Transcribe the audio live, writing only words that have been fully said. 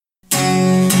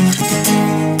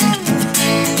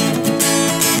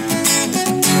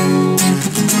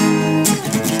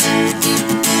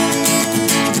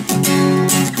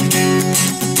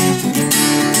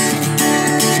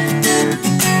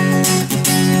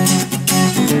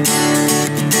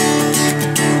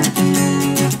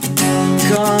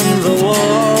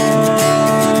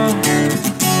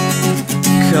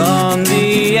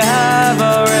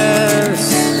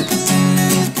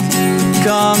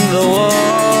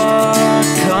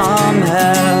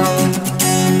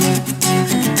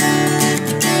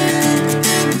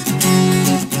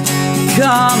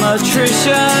Come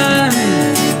attrition,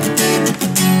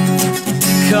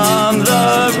 come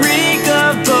the reek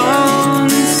of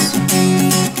bones.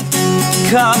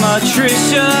 Come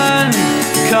attrition,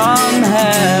 come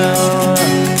hell.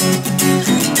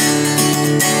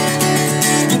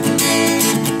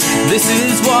 This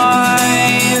is why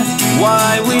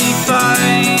we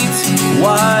fight,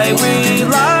 why we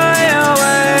lie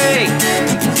awake.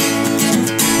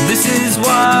 This is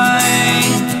why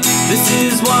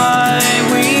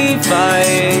we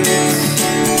fight.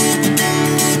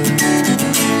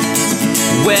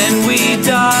 When we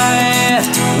die,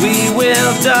 we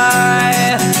will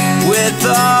die with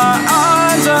our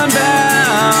arms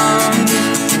unbound.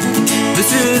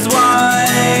 This is why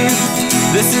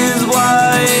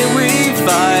we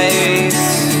fight.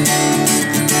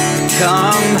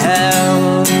 Come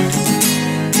hell.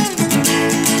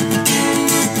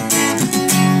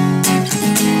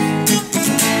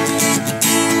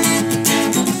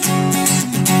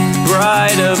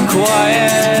 Bride of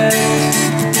quiet,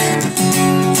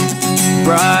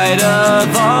 bride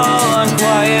of all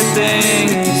unquiet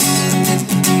things,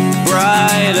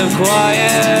 bride of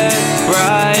quiet,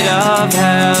 bride of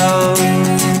hell.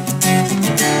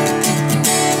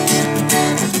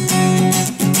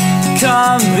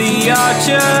 Come the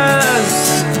archers,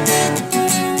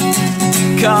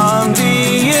 come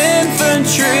the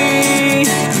infantry,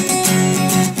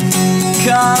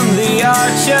 come the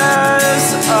archers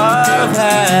of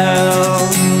hell.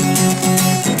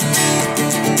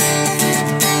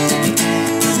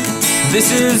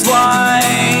 This is why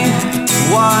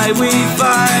we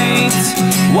fight,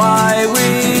 why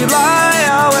we lie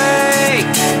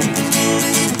awake.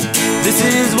 This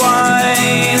is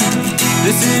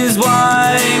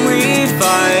why we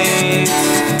fight.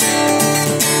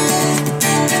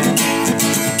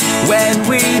 When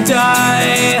we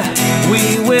die, we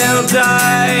will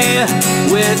die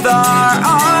with our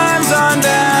arms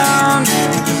unbound.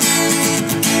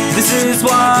 This is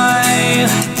why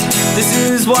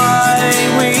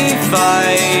we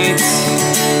fight.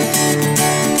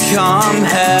 Come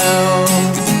hell.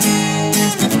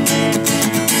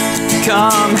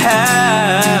 Come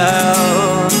hell.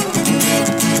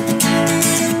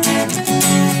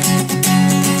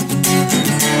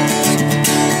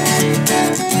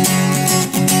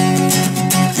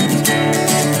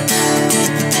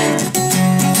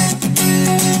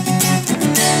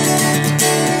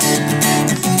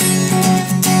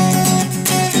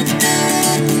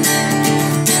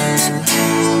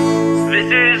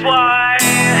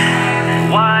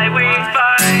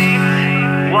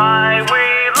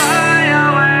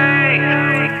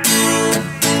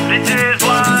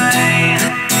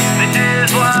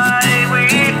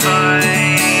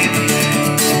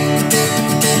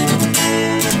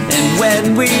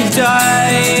 When we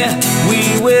die, we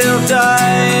will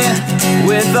die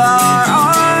with our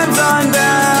arms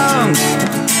unbound.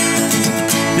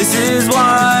 This is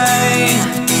why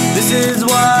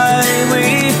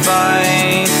we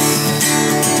fight.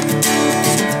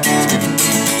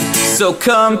 So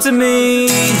come to me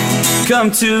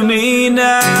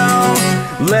now,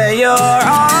 lay your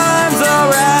arms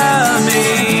around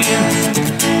me.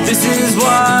 This is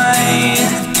why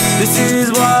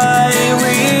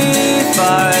we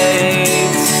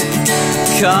fight.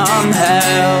 Come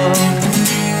hell.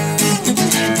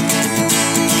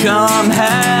 Come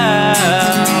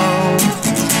hell.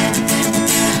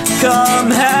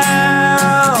 Come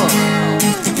hell.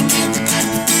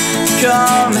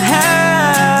 Come hell.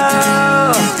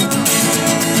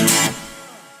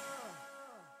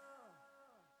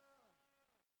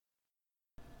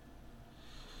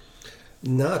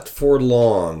 Not for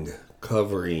Long,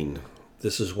 covering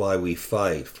This Is Why We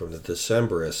Fight from the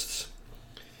Decemberists.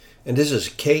 And this is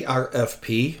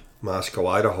KRFP, Moscow,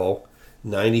 Idaho,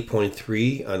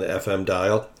 90.3 on the FM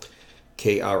dial,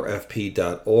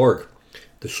 krfp.org.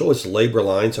 The show is Labor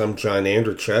Lines. I'm John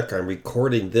Andrzejczyk. I'm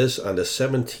recording this on the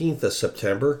 17th of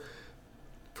September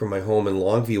from my home in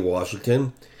Longview,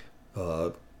 Washington.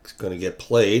 It's going to get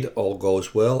played, all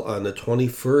goes well, on the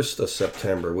 21st of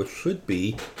September, which should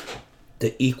be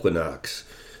the equinox.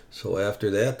 So after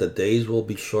that, the days will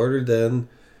be shorter than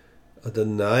the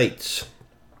nights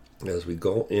as we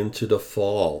go into the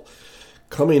fall.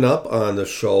 Coming up on the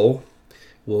show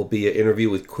will be an interview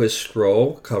with Chris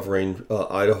Stroh covering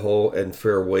Idaho and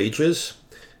fair wages,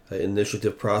 an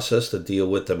initiative process to deal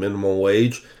with the minimum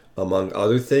wage, among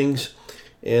other things,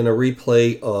 and a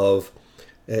replay of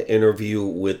an interview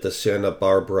with the Santa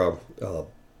Barbara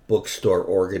bookstore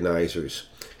organizers.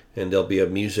 And there'll be a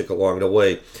music along the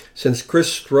way. Since Chris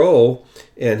Stroh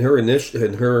and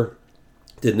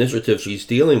the initiative she's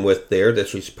dealing with there, that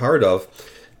she's part of,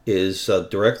 is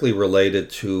directly related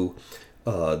to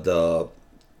the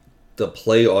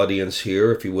play audience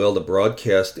here, if you will, the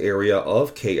broadcast area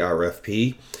of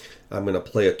KRFP. I'm going to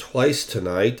play it twice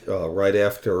tonight, right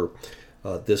after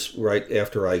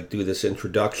I do this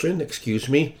introduction,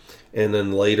 and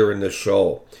then later in the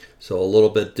show. So a little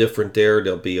bit different there.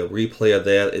 There'll be a replay of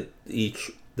that.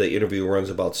 The interview runs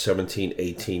about 17,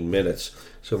 18 minutes.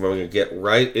 So we're going to get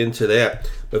right into that.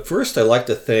 But first, I'd like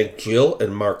to thank Jill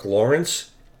and Mark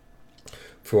Lawrence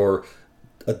for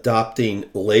adopting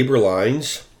Labor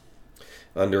Lines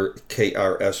under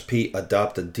KRSP,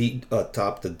 Adopt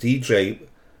the DJ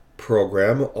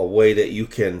program, a way that you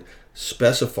can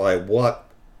specify what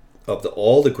of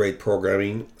all the great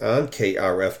programming on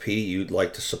KRFP you'd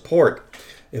like to support.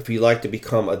 If you'd like to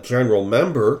become a general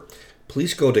member,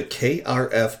 please go to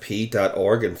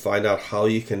krfp.org and find out how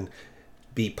you can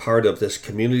be part of this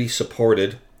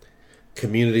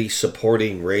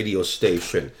community-supporting radio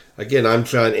station. Again, I'm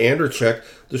John Anderchek.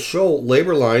 The show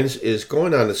Labor Lines is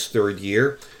going on its third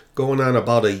year. Going on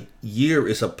about a year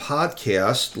is a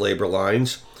podcast, Labor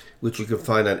Lines, which you can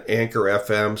find on Anchor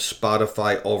FM,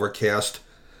 Spotify, Overcast,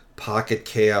 Pocket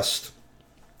Cast,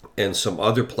 and some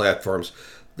other platforms.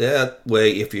 That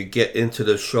way, if you get into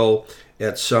the show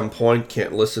at some point,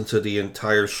 can't listen to the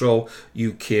entire show,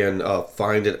 you can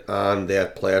find it on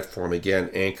that platform. Again,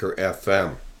 Anchor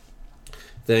FM.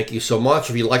 Thank you so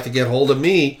much. If you'd like to get hold of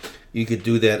me, you could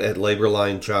do that at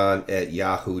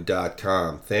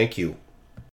laborlinejohn@yahoo.com. Thank you.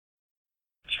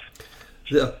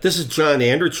 This is John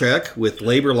Anderchek with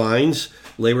Labor Lines.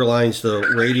 Labor Lines, the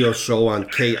radio show on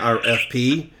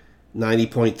KRFP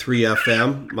 90.3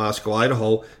 FM, Moscow,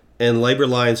 Idaho. And Labor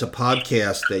Lines, a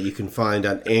podcast that you can find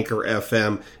on Anchor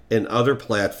FM and other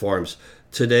platforms.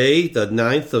 Today, the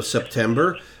 9th of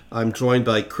September, I'm joined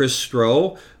by Chris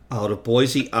Stroh out of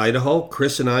Boise, Idaho.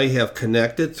 Chris and I have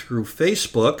connected through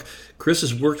Facebook. Chris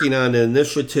is working on an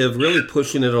initiative, really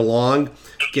pushing it along,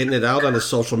 getting it out on the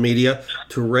social media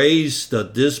to raise the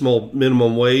dismal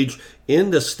minimum wage in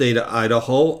the state of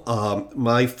Idaho.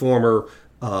 My former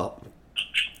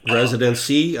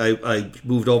residency, I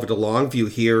moved over to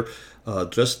Longview here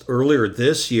just earlier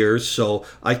this year. So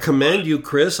I commend you,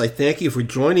 Chris. I thank you for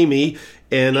joining me.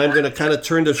 And I'm going to kind of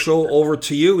turn the show over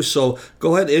to you. So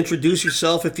go ahead and introduce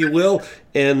yourself, if you will,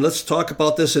 and let's talk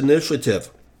about this initiative.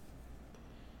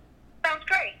 Sounds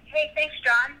great. Hey, thanks,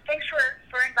 John. Thanks for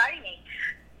inviting me.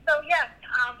 So, yes,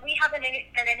 we have an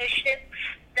initiative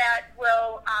that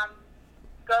will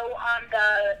go on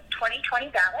the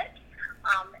 2020 ballot.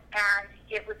 And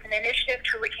it was an initiative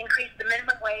to increase the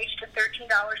minimum wage to $13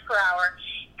 per hour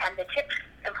and the tip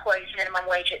employees' minimum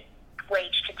wage to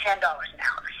 $10 an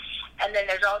hour. And then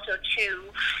there's also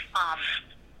two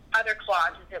other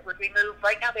clauses that would remove.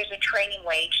 Right now, there's a training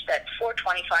wage that's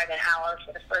 $4.25 an hour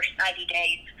for the first 90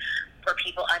 days for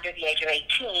people under the age of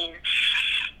 18.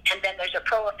 And then there's a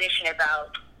prohibition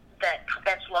that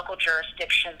prevents local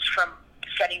jurisdictions from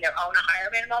setting their own higher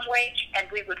minimum wage, and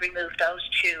we would remove those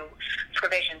two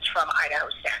provisions from Idaho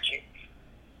statute.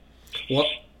 Well,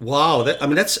 wow,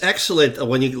 that's excellent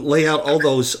when you lay out all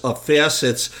those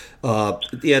facets.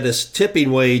 This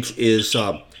tipping wage is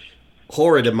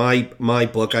horrid in my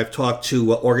book. I've talked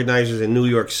to organizers in New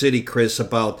York City, Chris,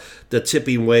 about the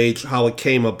tipping wage, how it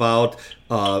came about,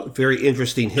 very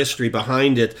interesting history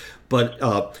behind it. But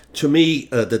to me,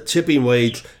 the tipping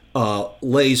wage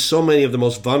lays so many of the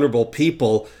most vulnerable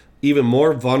people even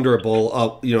more vulnerable,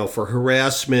 for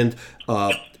harassment,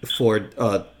 for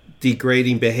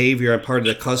degrading behavior on part of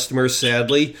the customer,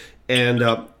 sadly, and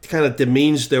kind of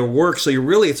demeans their work. So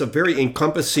it's a very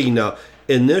encompassing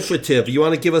initiative. You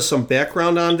want to give us some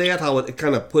background on that, how it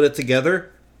kind of put it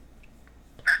together?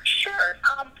 Sure.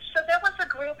 So there was a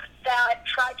group that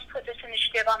tried to put this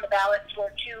initiative on the ballot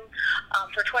for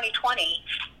 2020,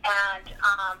 and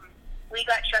we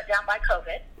got shut down by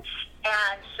COVID.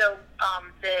 And so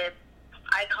the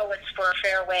Idahoans for a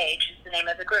Fair Wage is the name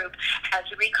of the group, has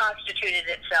reconstituted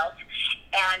itself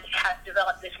and has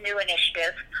developed this new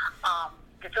initiative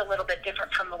that's a little bit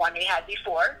different from the one we had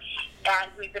before.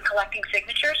 And we've been collecting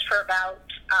signatures for about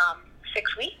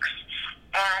 6 weeks,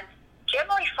 and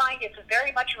generally find it's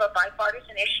very much of a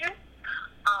bipartisan issue.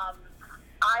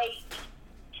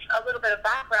 A little bit of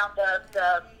background,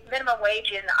 the minimum wage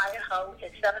in Idaho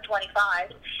is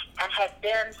 $7.25 and has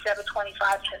been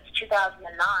 $7.25 since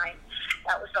 2009.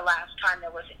 That was the last time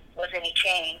there was any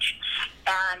change.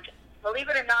 And believe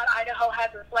it or not, Idaho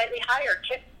has a slightly higher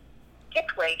tip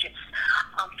wage. It's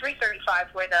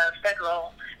 $3.35, where the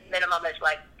federal minimum is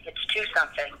it's $2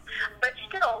 something. But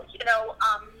still,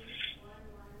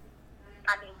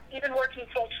 even working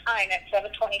full time at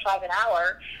 $7.25 an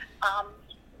hour,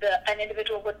 an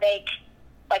individual would make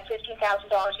like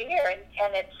 $15,000 a year,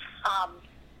 and it's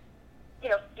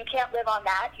you can't live on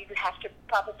that. You have to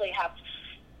probably have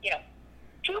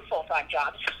 2 full-time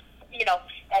jobs,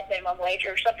 at minimum wage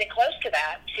or something close to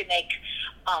that to make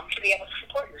to be able to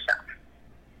support yourself.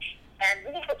 And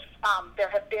there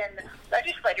have been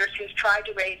legislators who've tried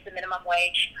to raise the minimum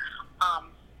wage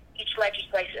each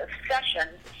legislative session,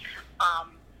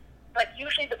 but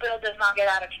usually the bill does not get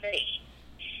out of committee.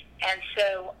 And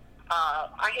so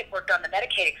I had worked on the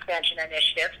Medicaid expansion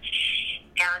initiative,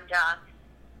 and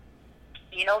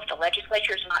if the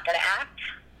legislature is not going to act,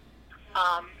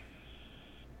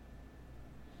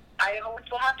 Idahoans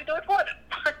will have to do it for them.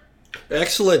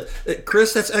 Excellent,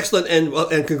 Chris. That's excellent, and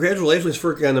congratulations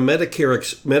for on the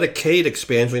Medicaid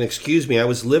expansion. Excuse me. I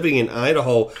was living in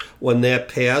Idaho when that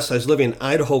passed. I was living in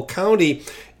Idaho County,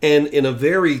 and in a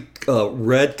very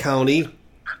red county.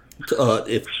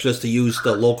 If just to use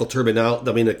the local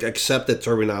terminology, accepted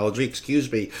terminology.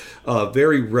 Excuse me.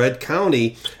 Very red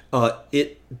county.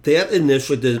 That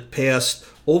initiative passed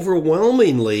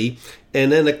overwhelmingly,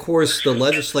 and then of course the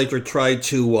legislature tried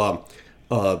to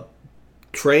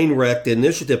train wreck the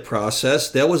initiative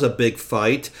process. That was a big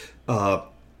fight by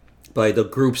the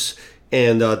groups,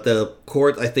 and the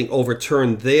court, I think,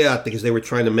 overturned that because they were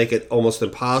trying to make it almost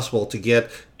impossible to get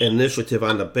an initiative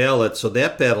on the ballot. So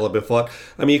that battle had been fought.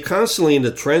 You're constantly in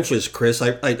the trenches, Chris.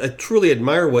 I truly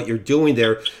admire what you're doing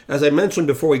there. As I mentioned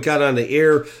before we got on the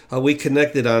air, we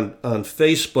connected on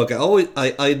Facebook.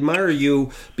 I admire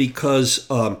you because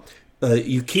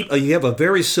you have a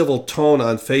very civil tone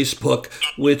on Facebook,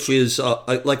 which is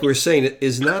like we were saying,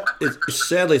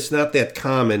 sadly it's not that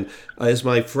common. As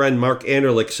my friend Mark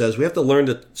Anderlich says, we have to learn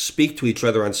to speak to each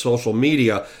other on social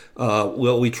media.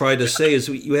 What we try to say is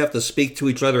you have to speak to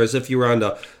each other as if you were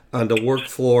on the work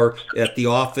floor, at the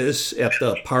office, at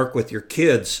the park with your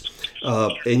kids,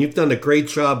 and you've done a great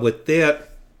job with that.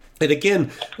 And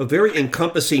again, a very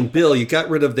encompassing bill. You got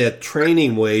rid of that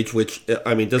training wage, which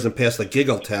doesn't pass the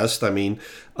giggle test. The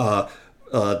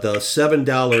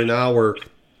 $7 an hour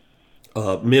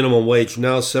minimum wage,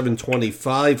 now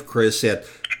 $7.25, Chris, at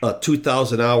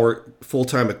 2,000 hour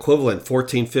full-time equivalent,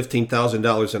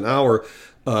 $15,000 an hour.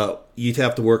 You'd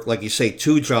have to work, like you say,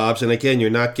 2 jobs, and again,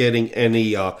 you're not getting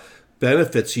any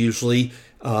benefits usually.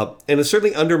 And it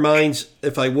certainly undermines,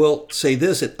 if I will say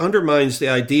this, it undermines the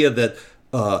idea that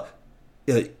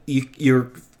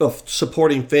you're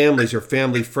supporting families, you're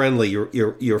family friendly,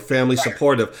 you're family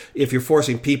supportive. If you're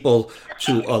forcing people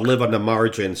to live on the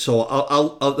margin, so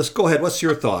I'll let's go ahead. What's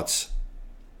your thoughts?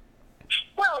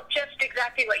 Well, just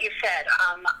exactly what you said.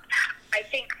 I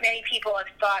think many people have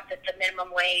thought that the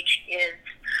minimum wage is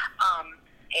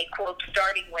a quote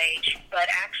starting wage, but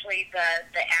actually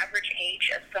the average age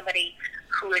of somebody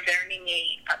who is earning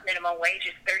a minimum wage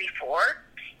is 34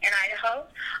 in Idaho.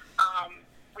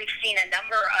 We've seen a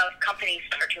number of companies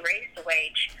start to raise the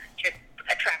wage to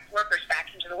attract workers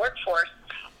back into the workforce,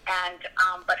 and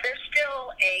but there's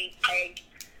still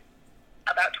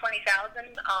about 20,000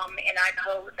 in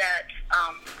Idaho that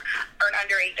earn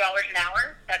under $8 an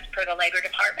hour. That's per the Labor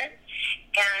Department,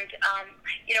 and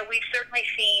we've certainly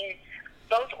seen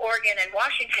both Oregon and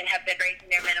Washington have been raising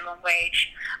their minimum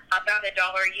wage about $1 a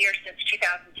year since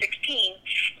 2016,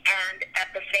 and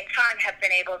at the same time have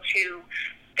been able to.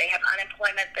 They have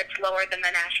unemployment that's lower than the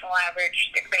national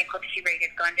average. Their bankruptcy rate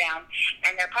has gone down,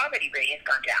 and their poverty rate has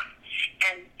gone down.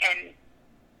 And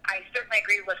I certainly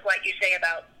agree with what you say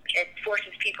about it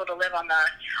forces people to live on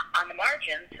the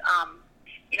margins.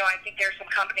 I think there are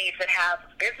some companies that have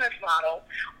a business model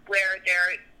where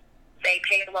they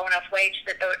pay a low enough wage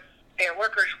that their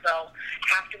workers will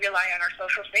have to rely on our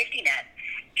social safety net.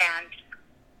 And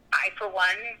I, for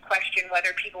one, question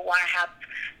whether people want to have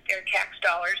their tax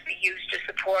dollars be used to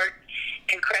support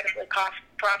incredibly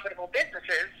profitable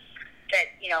businesses that,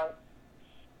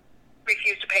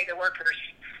 refuse to pay their workers,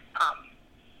 I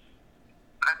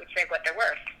would say, what they're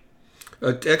worth.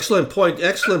 Excellent point.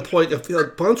 A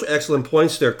bunch of excellent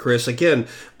points there, Chris. Again,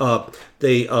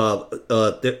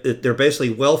 they're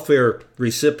basically welfare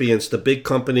recipients, the big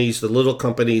companies, the little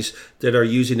companies that are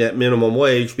using that minimum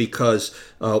wage because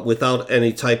without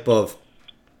any type of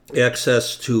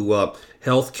access to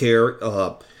health care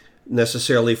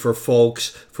necessarily for folks,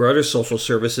 for other social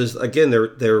services, again, they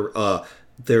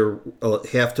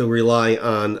have to rely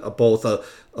on both a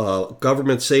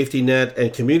government safety net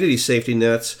and community safety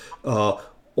nets.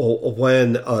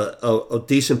 When a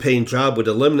decent paying job would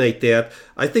eliminate that.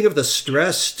 I think of the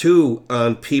stress too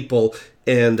on people,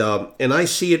 and I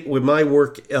see it with my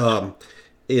work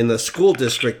in a school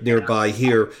district nearby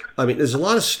here. I mean, there's a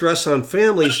lot of stress on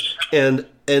families, and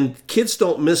kids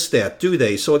don't miss that, do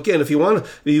they? So again, if you want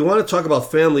to talk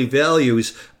about family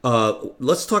values,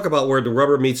 let's talk about where the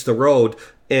rubber meets the road,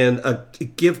 and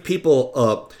give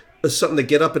people something to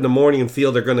get up in the morning and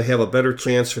feel they're going to have a better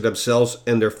chance for themselves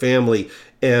and their family.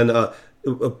 And a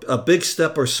big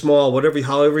step or small,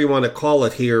 however you want to call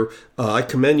it here, I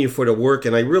commend you for the work,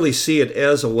 and I really see it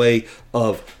as a way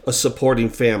of supporting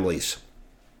families.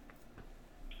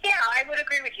 Yeah, I would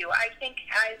agree with you. I think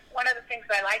one of the things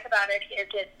I like about it is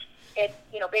it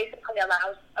basically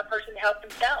allows a person to help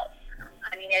themselves.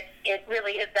 I mean, it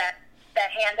really is that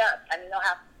hand up. I mean,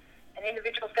 an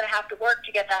individual's going to have to work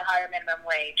to get that higher minimum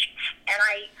wage. And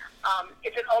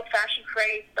it's an old-fashioned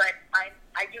phrase, but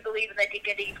I do believe in the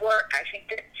dignity of work. I think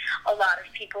that a lot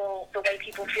of people, the way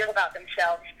people feel about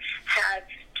themselves, has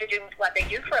to do with what they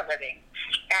do for a living.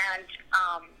 And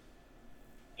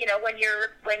when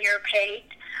you're paid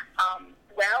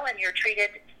well and you're treated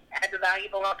as a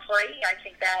valuable employee, I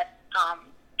think that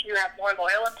you have more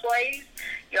loyal employees,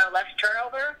 you have less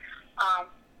turnover.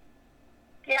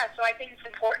 So I think it's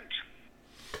important.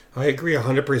 I agree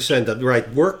 100%. Right.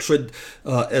 Work should,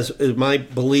 as my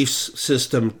belief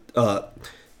system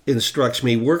instructs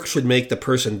me, work should make the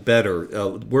person better.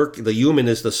 The human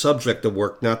is the subject of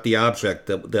work, not the object.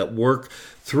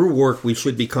 Through work, we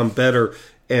should become better.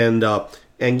 And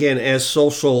again, as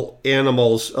social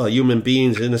animals, human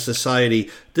beings in a society,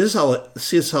 this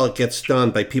is how it gets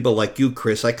done by people like you,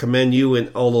 Chris. I commend you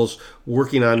and all those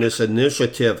working on this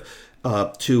initiative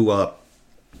to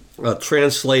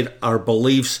translate our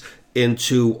beliefs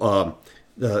into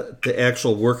the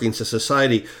actual workings of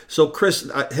society. So, Chris,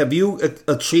 have you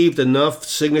achieved enough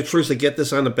signatures to get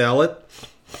this on the ballot?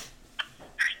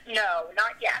 No,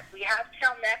 not yet. We have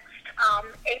till next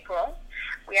April.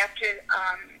 We have to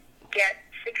get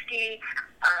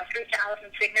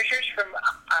 63,000 signatures from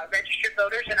registered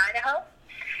voters in Idaho.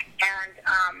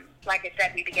 And like I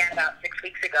said, we began about 6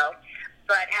 weeks ago.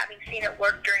 But having seen it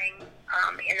work in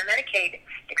the Medicaid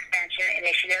expansion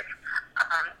initiative,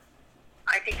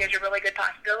 I think there's a really good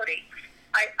possibility.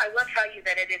 I will tell you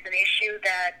that it is an issue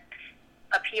that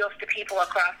appeals to people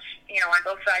across, on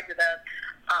both sides of the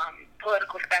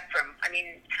political spectrum. I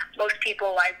mean, most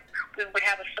people, we would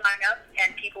have a sign up,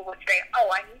 and people would say,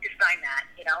 "Oh, I need to sign that,"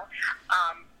 and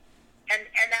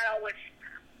that always,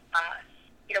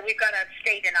 we've got a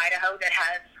state in Idaho that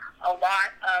has a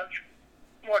lot of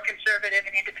more conservative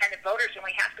and independent voters, and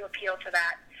we have to appeal to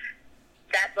that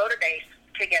voter base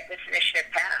to get this initiative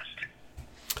passed.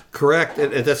 Correct,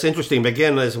 and that's interesting.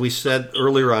 Again, as we said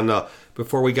earlier on,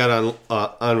 before we got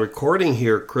on recording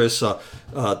here, Chris,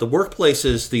 the workplace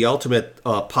is the ultimate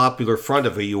popular front,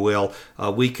 if you will.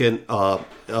 We can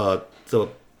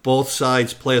both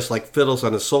sides play us like fiddles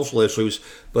on the social issues,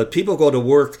 but people go to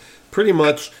work pretty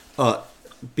much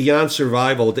beyond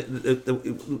survival.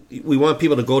 We want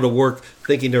people to go to work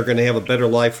thinking they're going to have a better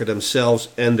life for themselves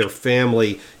and their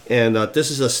family, and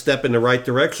this is a step in the right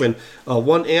direction.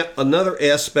 Another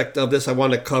aspect of this I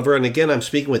want to cover, and again, I'm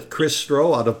speaking with Chris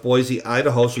Stroh out of Boise,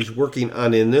 Idaho. She's working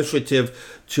on an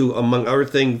initiative to, among other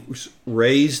things,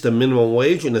 raise the minimum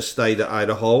wage in the state of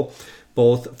Idaho,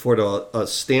 both for the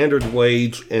standard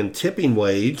wage and tipping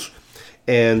wage,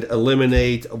 and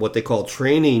eliminate what they call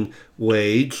training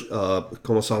wage. It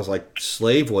almost sounds like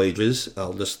slave wages.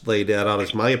 I'll just lay that out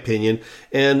as my opinion.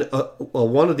 And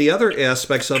one of the other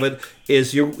aspects of it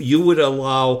is you would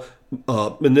allow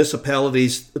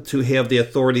municipalities to have the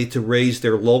authority to raise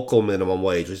their local minimum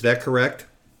wage. Is that correct?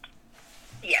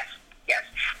 Yes.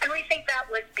 And we think that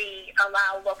would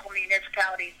allow local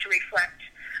municipalities to reflect,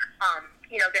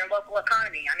 their local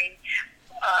economy. I mean,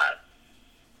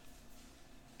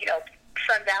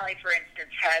 Sun Valley, for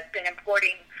instance, has been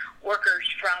importing workers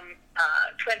from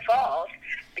Twin Falls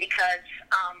because,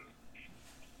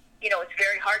 it's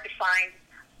very hard to find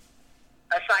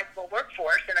a sizable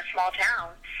workforce in a small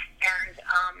town. And,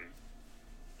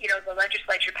 the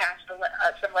legislature passed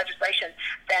some legislation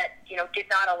that, did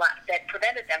not allow, that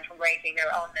prevented them from raising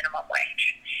their own minimum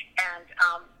wage. And,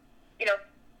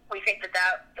 we think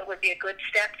that would be a good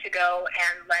step to go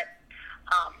and let,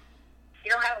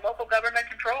 have local government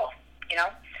control.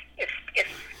 If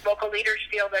local leaders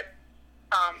feel that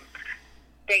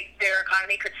their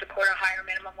economy could support a higher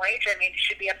minimum wage, I mean, it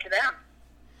should be up to them.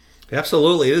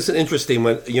 Absolutely. It is interesting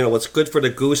when, what's good for the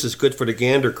goose is good for the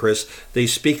gander, Chris. They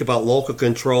speak about local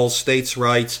control, states'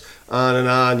 rights, on,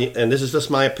 and this is just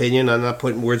my opinion. I'm not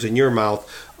putting words in your mouth,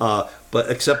 but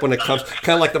except when it comes,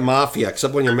 kind of like the mafia,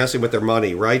 except when you're messing with their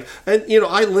money, right? And,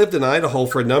 I lived in Idaho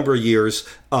for a number of years.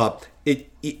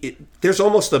 there's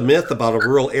almost a myth about a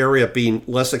rural area being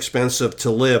less expensive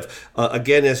to live.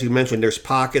 Again, as you mentioned, there's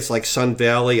pockets like Sun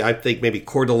Valley, I think maybe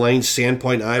Coeur d'Alene,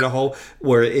 Sandpoint, Idaho,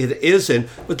 where it isn't.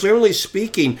 But generally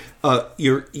speaking,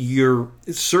 you're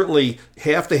certainly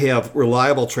have to have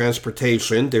reliable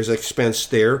transportation. There's expense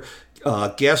there.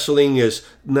 Gasoline is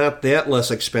not that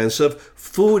less expensive.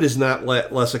 Food is not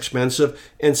less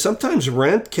expensive. And sometimes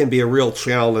rent can be a real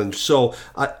challenge. So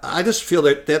I just feel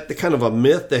that the kind of a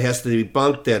myth that has to be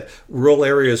debunked, that rural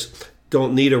areas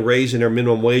don't need a raise in their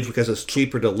minimum wage because it's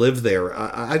cheaper to live there.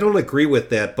 I don't agree with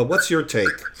that. But what's your take?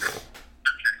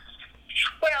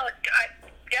 Well,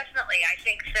 definitely. I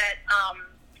think that,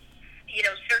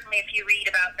 certainly if you read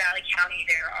about Valley County,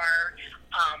 there are,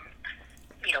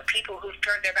 people who've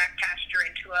turned their back pasture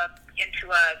into a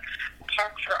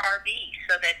park for RVs,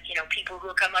 so that people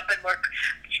who come up and work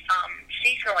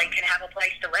seasonally can have a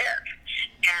place to live.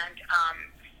 And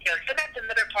so that's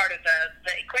another part of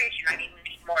the equation. I mean, we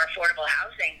need more affordable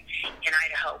housing in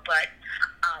Idaho, but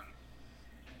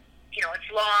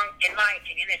it's long, in my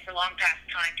opinion, it's a long past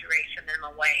time to raise the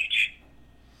minimum wage.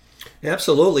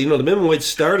 Absolutely. The minimum wage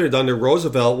started under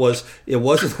Roosevelt we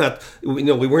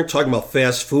weren't talking about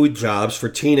fast food jobs for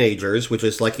teenagers, which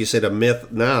is, like you said, a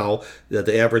myth now, that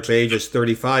the average age is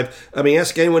 35. I mean,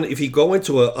 ask anyone, if you go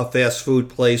into a fast food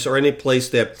place or any place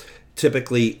that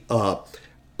typically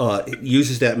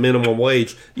uses that minimum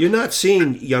wage, you're not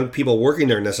seeing young people working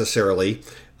there necessarily.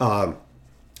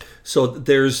 So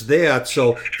there's that.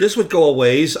 So this would go a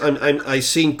ways. I've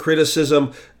seen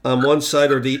criticism on one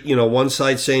side, or one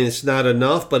side saying it's not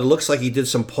enough, but it looks like he did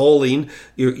some polling.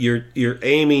 You're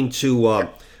aiming to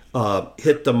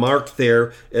hit the mark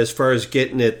there as far as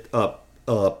getting it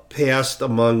passed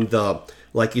among the,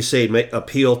 like you say,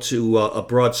 appeal to a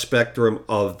broad spectrum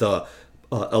of the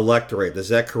electorate. Is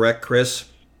that correct, Chris?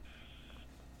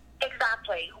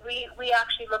 Exactly. We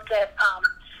actually looked at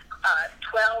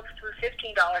 $12 through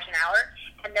 $15 an hour,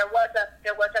 and there was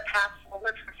a path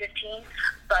forward for 15,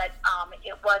 but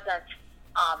it wasn't.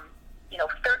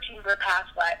 13 were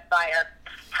passed by a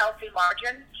healthy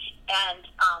margin, and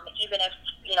even if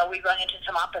we run into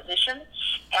some opposition,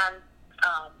 and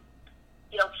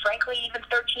frankly, even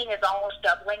 13 is almost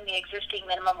doubling the existing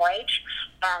minimum wage,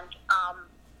 and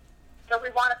we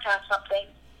want to pass something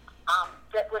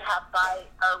that would have a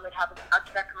broad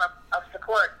spectrum of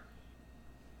support.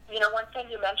 One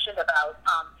thing you mentioned about,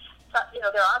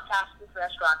 there are fast food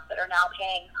restaurants that are now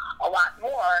paying a lot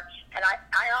more, and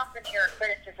I often hear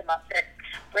criticism of that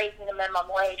raising the minimum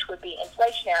wage would be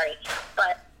inflationary,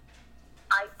 but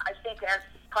I think, as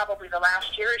probably the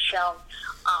last year has shown,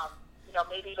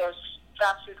 maybe there's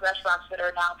fast food restaurants that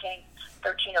are now paying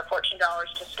 $13 or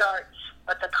 $14 to start,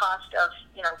 but the cost of,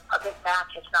 a Big Mac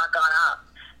has not gone up.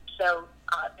 So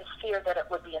this fear that it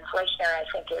would be inflationary, I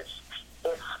think, is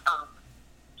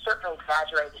certainly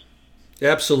exaggerated.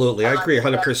 Absolutely. I agree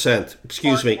 100%.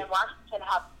 Excuse me. And Washington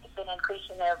have been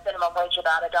increasing their minimum wage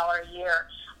about $1 a year,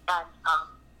 and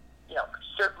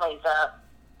certainly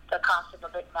the cost of a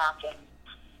Big Mac in,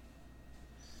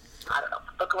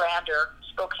 the grander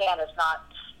Spokane has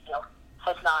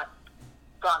not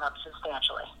gone up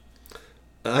substantially.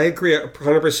 I agree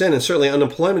 100%, and certainly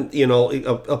unemployment,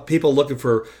 of people looking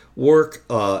for work,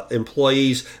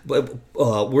 employees. But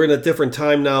we're in a different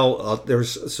time now.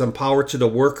 There's some power to the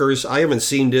workers. I haven't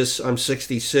seen this. I'm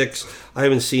 66. I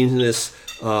haven't seen this,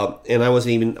 and I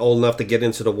wasn't even old enough to get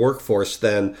into the workforce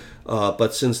then.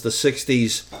 But since the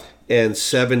 60s and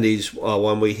 70s,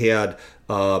 when we had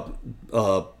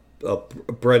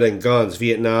bread and guns,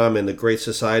 Vietnam, and the Great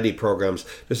Society programs,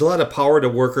 there's a lot of power to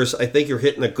workers. I think you're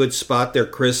hitting a good spot there,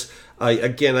 Chris. I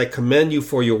commend you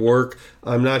for your work.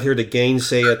 I'm not here to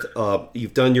gainsay it.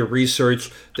 You've done your research.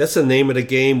 That's the name of the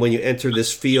game when you enter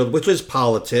this field, which is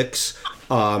politics,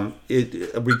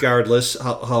 regardless,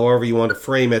 however you want to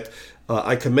frame it.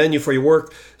 I commend you for your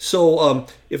work. So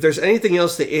if there's anything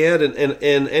else to add,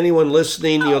 and anyone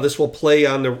listening, this will play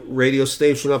on the radio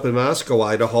station up in Moscow,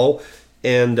 Idaho.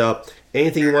 And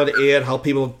anything you want to add, how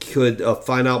people could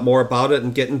find out more about it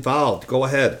and get involved, go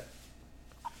ahead.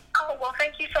 Oh, well,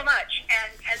 thank you so much,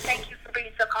 and thank you for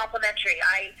being so complimentary.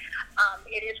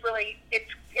 It is really, it's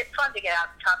fun to get out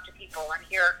and talk to people and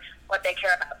hear what they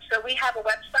care about. So we have a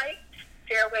website,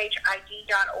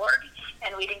 fairwageid.org,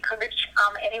 and we'd encourage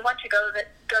anyone to go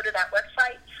to that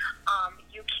website.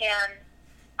 You can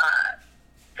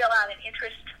fill out an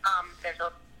interest. There's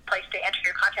a place to enter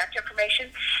your contact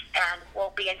information, and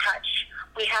we'll be in touch.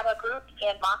 We have a group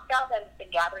in Moscow that has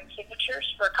been gathering signatures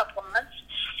for a couple of months,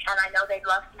 and I know they'd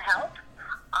love some help.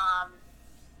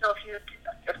 So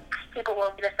if people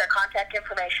will give us their contact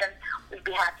information, we'd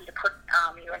be happy to put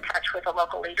you in touch with the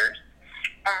local leaders.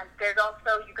 And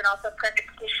you can also print a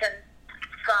petition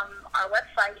from our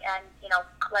website and,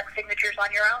 collect signatures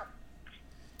on your own.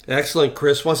 Excellent,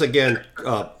 Chris. Once again,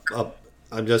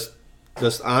 I'm just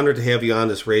honored to have you on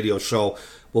this radio show.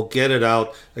 We'll get it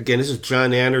out. Again, this is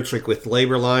John Anderchik with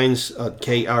Labor Lines,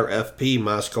 KRFP,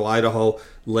 Moscow, Idaho,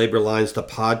 Labor Lines, the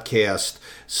podcast.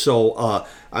 So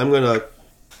I'm going to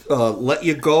let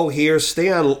you go here. Stay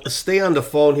on the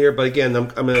phone here. But again, I'm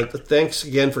going to thanks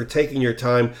again for taking your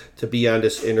time to be on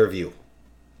this interview.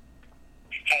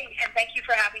 Hey, and thank you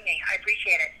for having me. I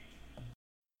appreciate it.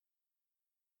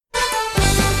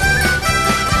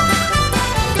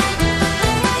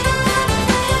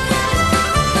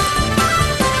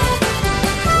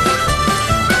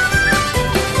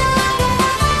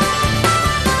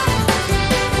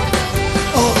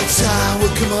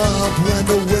 Come up when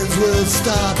the winds will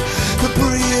stop, the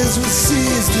breeze will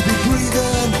cease to be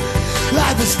breathing,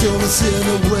 like the stillness in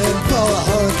the wind for a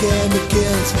hurricane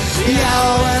begins.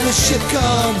 Yeah, when the ship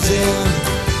comes in,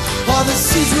 all the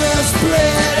seas will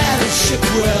split and the ship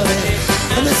will hit,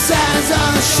 and the sands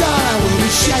on the shore will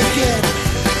be shaking.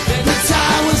 The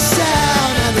tide will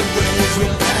sound and the waves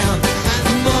will pound, and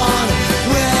the morning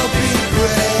will be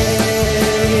breaking.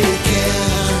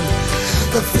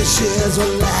 The fishes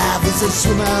will laugh as they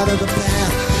swim out of the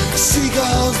pan.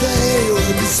 Seagulls, they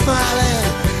will be smiling.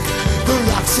 The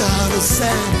rocks on the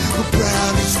sand will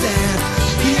proudly stand.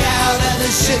 Yeah, then the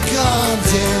ship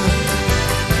comes in.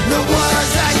 The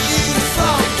words I use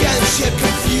for get the ship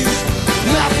confused,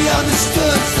 not be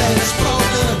understood, say it's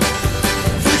broken.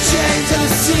 The chains of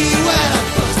the sea when I'm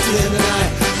busted in the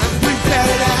night, we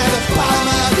buried at the bottom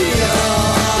of the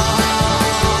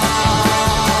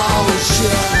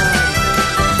ocean.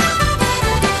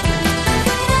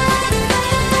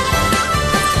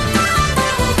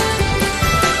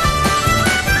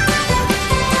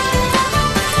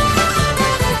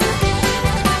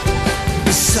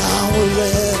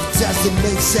 The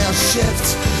mainsail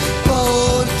shifts,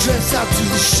 boat drifts out to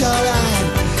the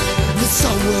shoreline. The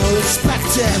sun will inspect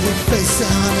it with face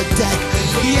on the deck.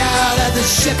 Yeah, that the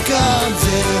ship comes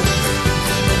in.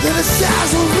 Then the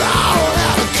sails will roll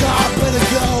out the carpet and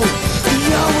go. And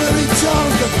no weary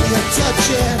tongue can be a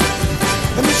touching.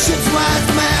 And the ship's wise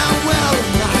man will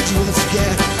remind you once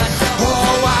again,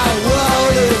 oh, our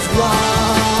world is watching.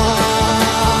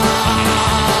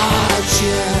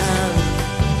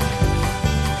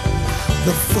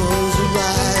 The foes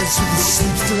arise with the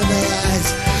sleep still in their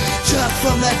eyes. Drop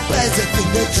from that bed, I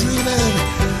think they're dreaming.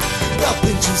 They'll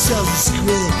pinch themselves and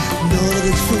squeal, know that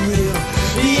it's for real.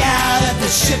 Yeah, that the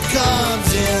ship comes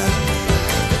in.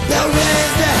 They'll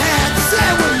raise their hands and say,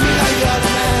 we're me, you're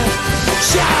the man.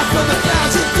 Shout out from the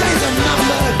clouds, your days are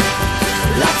numbered.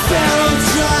 Like Pharaoh's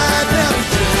tribe, they'll be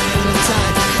thrown in the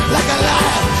tide. Like a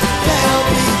lion, they'll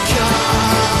be gone.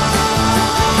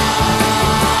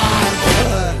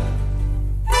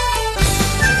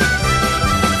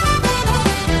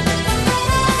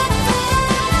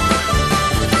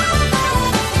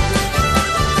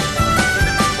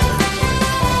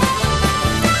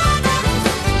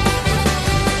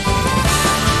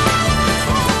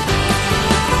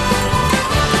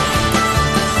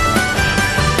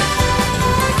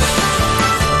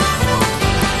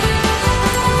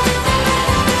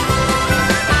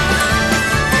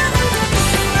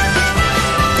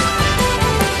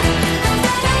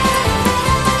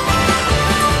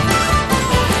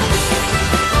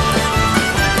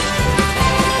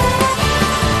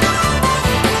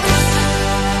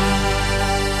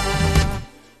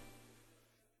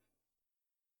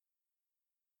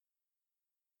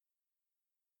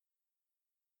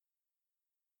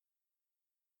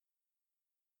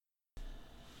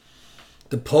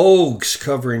 The Pogues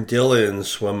covering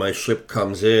Dylan's When My Ship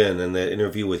Comes In, and that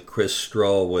interview with Chris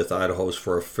Stroh with Idaho's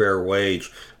for a Fair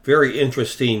Wage. Very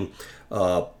interesting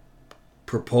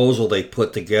proposal they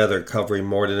put together covering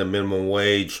more than a minimum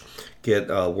wage,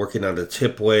 working on the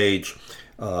tip wage,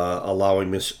 allowing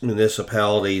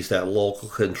municipalities that local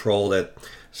control that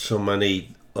so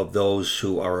many of those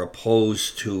who are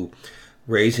opposed to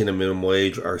raising the minimum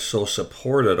wage are so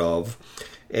supportive of.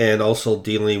 And also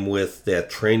dealing with that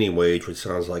training wage, which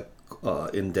sounds like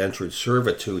indentured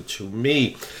servitude to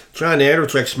me. John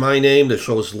Anderchik's my name. The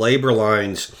show's Labor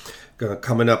Lines.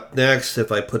 Coming up next,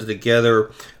 if I put it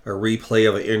together, a replay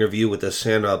of an interview with the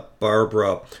Santa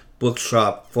Barbara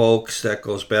Bookshop folks that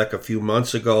goes back a few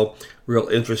months ago. Real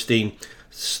interesting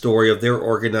story of their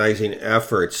organizing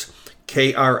efforts.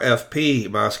 KRFP,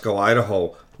 Moscow,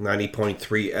 Idaho,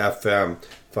 90.3 FM.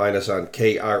 Find us on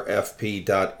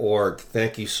krfp.org.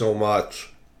 Thank you so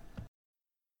much.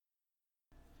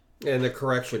 And the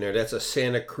correction there, that's a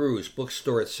Santa Cruz,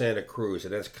 bookstore at Santa Cruz,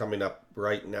 and that's coming up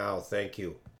right now. Thank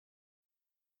you.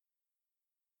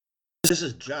 This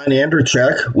is John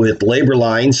Andrzejczyk with Labor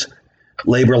Lines.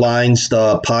 Labor Lines,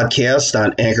 the podcast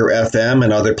on Anchor FM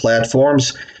and other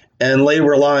platforms, and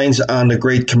Labor Lines on the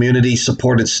great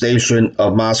community-supported station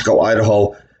of Moscow,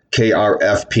 Idaho,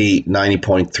 KRFP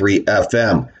 90.3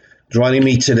 FM. Joining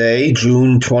me today,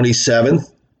 June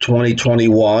 27th,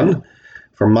 2021,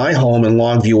 from my home in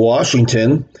Longview,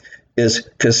 Washington, is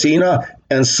Cassina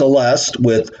and Celeste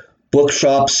with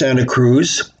Bookshop Santa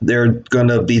Cruz. They're going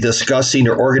to be discussing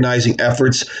their organizing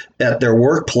efforts at their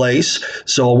workplace.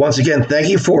 So once again, thank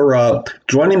you for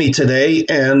joining me today,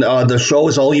 and the show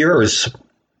is all yours.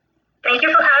 Thank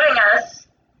you for having us.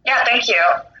 Yeah, thank you.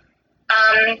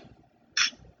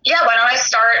 Why don't I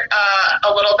start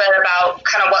a little bit about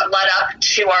kind of what led up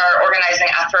to our organizing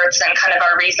efforts and kind of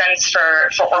our reasons for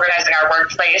organizing our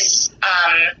workplace.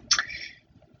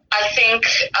 I think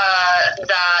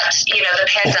that, the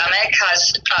pandemic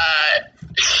has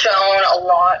shown a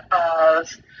lot of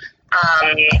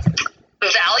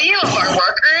value of our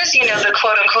workers, the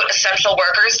quote unquote essential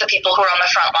workers, the people who are on the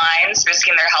front lines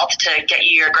risking their health to get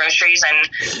you your groceries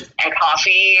and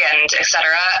coffee and et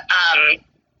cetera.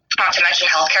 Not to mention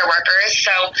healthcare workers.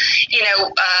 So,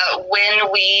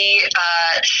 when we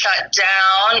shut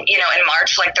down, in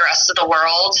March, like the rest of the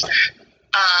world,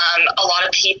 a lot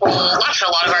of people left, a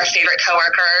lot of our favorite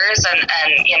coworkers and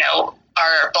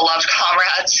our beloved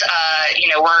comrades,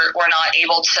 were not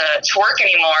able to work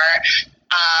anymore.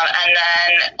 And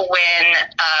then when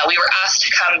we were asked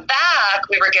to come back,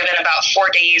 we were given about 4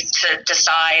 days to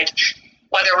decide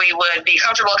whether we would be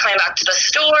comfortable coming back to the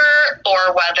store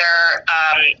or whether,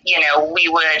 we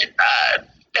would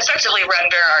effectively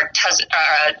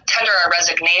tender our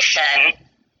resignation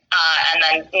and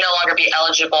then no longer be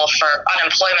eligible for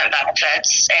unemployment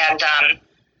benefits. And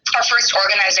our first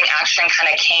organizing action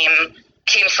kind of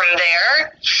came from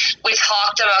there. We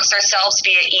talked amongst ourselves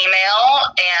via email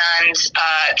and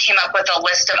came up with a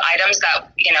list of items that,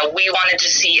 we wanted to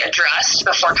see addressed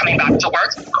before coming back to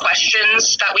work,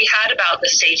 questions that we had about the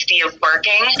safety of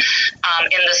working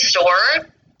in the store,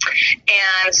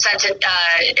 and sent an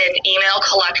email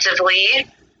collectively.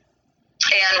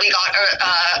 And we got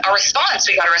a response.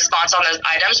 We got a response on those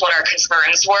items, what our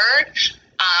concerns were.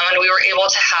 And we were able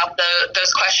to have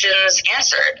those questions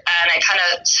answered. And it kind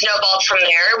of snowballed from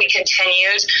there. We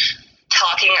continued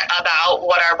talking about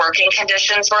what our working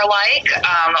conditions were like,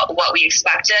 what we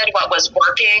expected, what was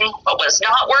working, what was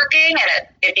not working. And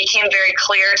it became very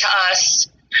clear to us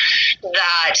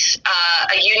that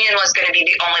a union was going to be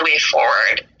the only way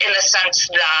forward, in the sense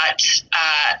that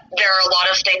there are a lot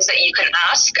of things that you can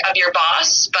ask of your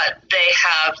boss, but they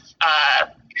have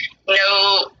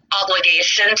no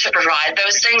obligation to provide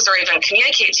those things or even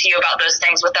communicate to you about those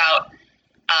things without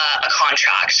a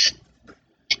contract.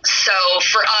 So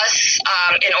for us,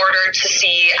 in order to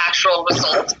see actual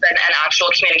results and actual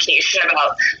communication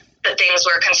about the things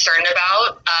we're concerned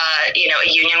about, a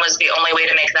union was the only way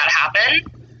to make that happen.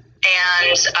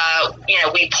 And,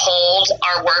 we polled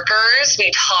our workers,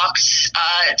 we talked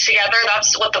together.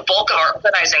 That's what the bulk of our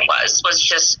organizing was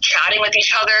just chatting with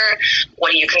each other.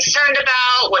 What are you concerned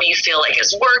about? What do you feel like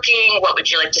is working? What would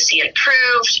you like to see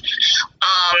improved?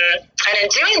 And in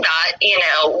doing that,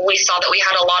 we saw that we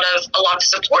had a lot of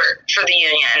support for the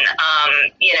union,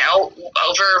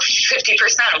 over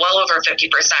 50%, well over 50%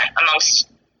 amongst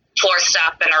floor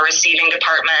staff in our receiving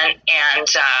department and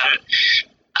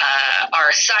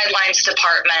our sidelines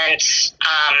department.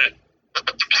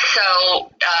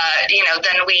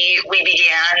 Then we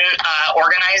began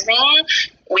organizing.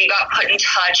 We got put in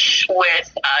touch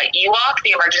with EWOC,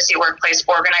 the Emergency Workplace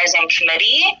Organizing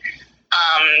Committee,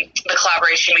 the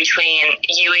collaboration between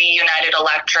UE, United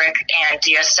Electric, and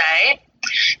DSA.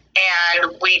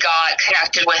 And we got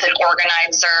connected with an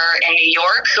organizer in New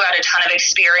York who had a ton of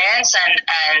experience and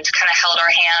kind of held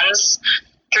our hands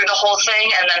through the whole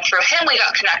thing. And then through him, we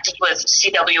got connected with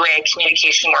CWA,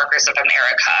 Communication Workers of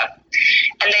America.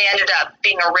 And they ended up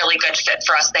being a really good fit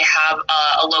for us. They have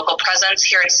a local presence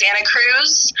here in Santa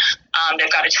Cruz.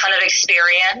 They've got a ton of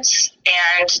experience,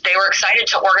 and they were excited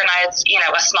to organize,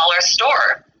 a smaller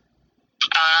store.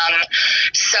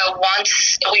 So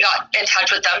once we got in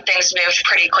touch with them, things moved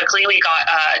pretty quickly. We got,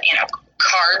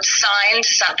 cards signed,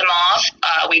 sent them off.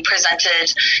 We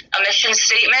presented a mission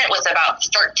statement with about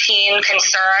 13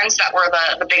 concerns that were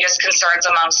the biggest concerns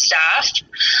among staff.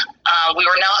 We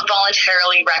were not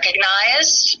voluntarily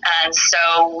recognized, and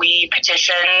so we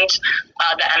petitioned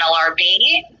the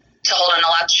NLRB to hold an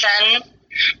election.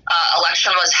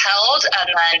 election was held, and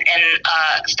then in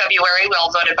February we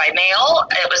all voted by mail.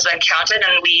 It was then counted,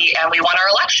 and we won our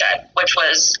election, which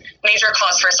was major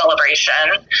cause for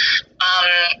celebration.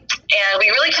 And we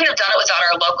really couldn't have done it without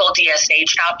our local DSA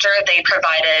chapter. They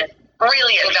provided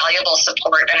really invaluable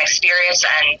support and experience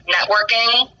and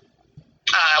networking.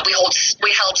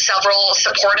 We held several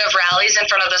supportive rallies in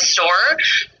front of the store.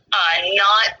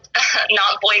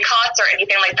 Not boycotts or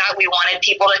anything like that. We wanted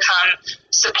people to come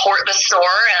support the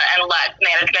store and let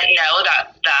management know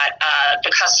that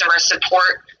the customers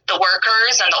support the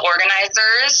workers and the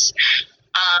organizers.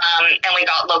 And we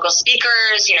got local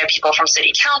speakers, people from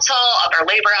city council, other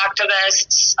labor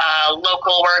activists,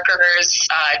 local workers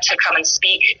to come and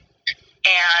speak.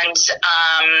 And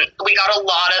we got a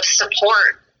lot of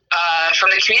support from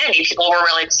the community. People were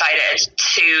really excited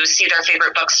to see their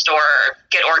favorite bookstore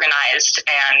get organized.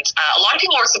 And a lot of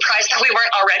people were surprised that we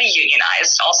weren't already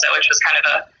unionized also, which was kind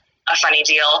of a funny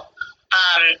deal.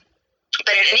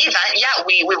 But in any event,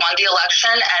 we won the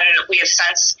election, and we have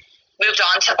since moved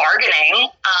on to bargaining.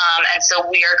 And so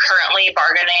we are currently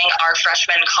bargaining our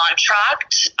freshman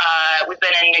contract. We've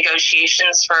been in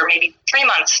negotiations for maybe 3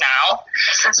 months now.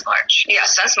 Since March. Yeah,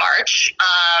 since March.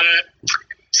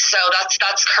 So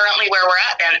that's currently where we're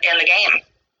at in the game.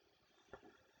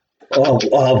 Oh,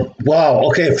 wow.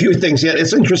 Okay, a few things. Yeah,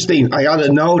 it's interesting. I got to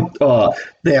note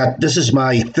that this is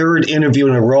my third interview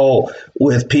in a row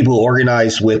with people who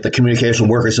organize with the Communication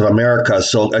Workers of America.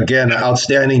 So, again,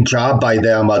 outstanding job by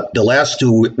them. The last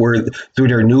two were through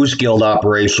their News Guild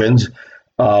operations.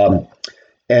 So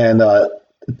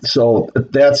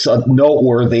that's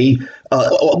noteworthy.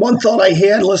 One thought I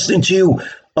had listening to you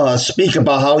speak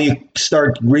about how you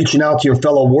start reaching out to your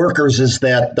fellow workers is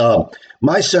that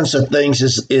my sense of things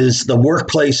is the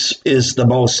workplace is the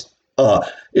most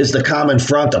is the common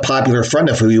front, the popular front,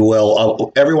 if you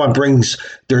will. Everyone brings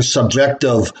their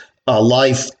subjective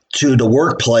life to the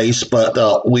workplace, but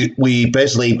we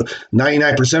basically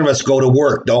 99% of us go to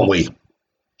work, don't we?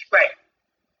 Right.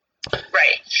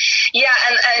 Yeah,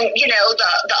 and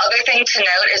the other thing to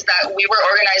note is that we were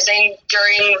organizing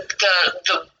during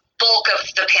the bulk of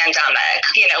the pandemic.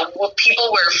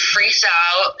 People were freaked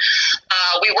out.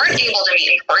 We weren't able to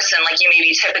meet in person like you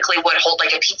maybe typically would hold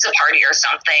like a pizza party or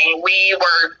something. We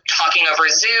were talking over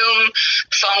Zoom,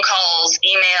 phone calls,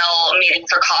 email, meeting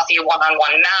for coffee,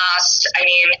 one-on-one masked. I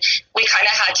mean, we kind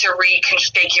of had to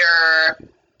reconfigure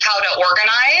how to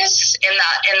organize in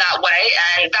that way,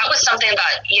 and that was something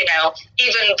that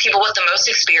even people with the most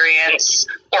experience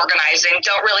organizing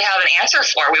don't really have an answer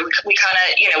for. We kind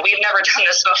of we've never done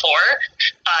this before.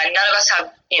 None of us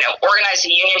have organized a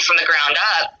union from the ground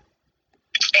up,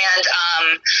 and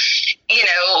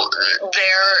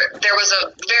there was a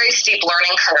very steep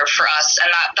learning curve for us, and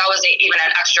that was even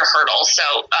an extra hurdle.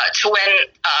 So to win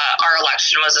our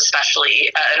election was an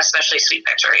especially sweet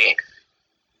victory.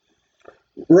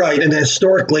 Right, and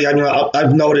historically,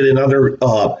 I've noted in other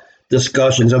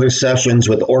discussions, other sessions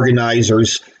with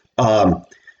organizers,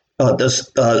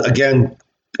 this again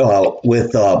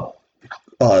with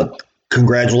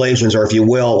congratulations, or if you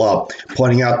will,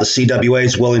 pointing out the CWA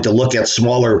is willing to look at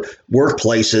smaller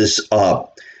workplaces.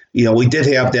 We did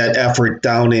have that effort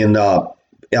down in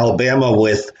Alabama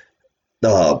with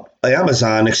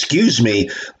Amazon,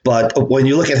 but when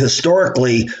you look at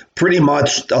historically, pretty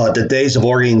much the days of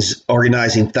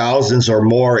organizing thousands or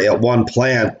more at one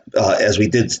plant, as we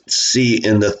did see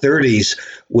in the 30s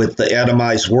with the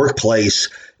atomized workplace,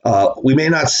 we may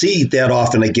not see that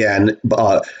often again.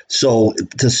 So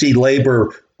to see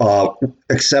labor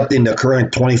accepting the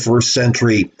current 21st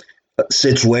century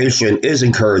situation is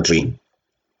encouraging.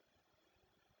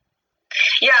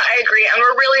 Yeah, I agree. And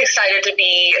we're really excited to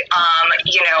be,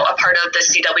 a part of the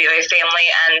CWA family.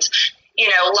 And,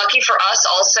 lucky for us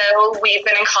also, we've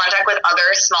been in contact with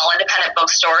other small independent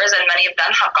bookstores, and many of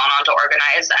them have gone on to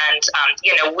organize. And,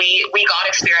 we got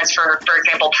experience for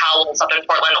example, Powell's up in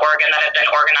Portland, Oregon, that have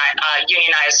been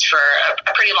unionized for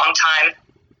a pretty long time,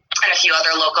 and a few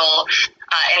other local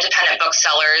independent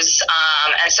booksellers.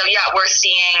 And so, we're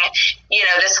seeing,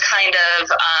 this kind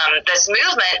of, this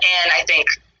movement in, I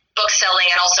think, bookselling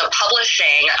and also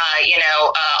publishing.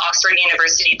 Oxford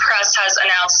University Press has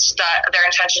announced that their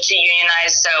intention to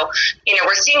unionize. So,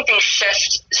 we're seeing things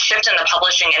shift in the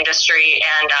publishing industry,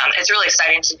 and it's really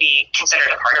exciting to be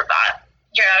considered a part of that.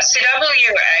 Yeah,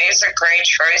 CWA is a great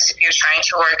choice if you're trying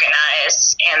to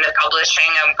organize in the publishing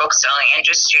and bookselling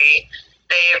industry.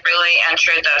 They really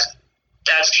entered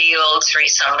that field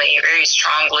recently very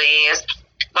strongly.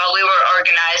 While we were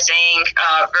organizing,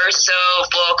 Verso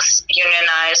Books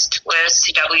unionized with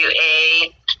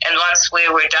CWA, and once we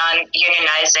were done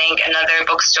unionizing, another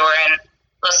bookstore in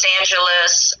Los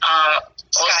Angeles,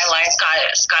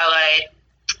 Skylight,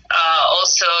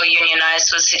 also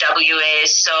unionized with CWA.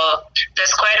 So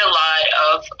there's quite a lot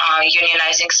of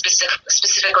unionizing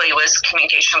specifically with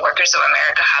Communication Workers of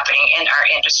America happening in our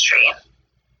industry.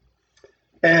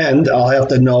 And I'll have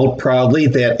to note proudly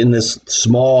that in this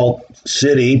small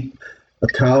city, a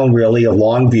town really of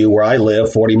Longview, where I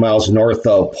live, 40 miles north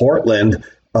of Portland,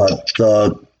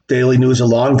 the Daily News of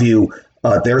Longview,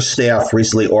 their staff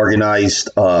recently organized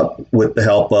with the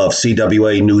help of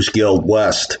CWA News Guild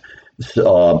West.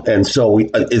 And so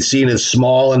it's seen as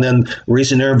small. And then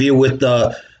recent interview with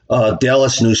the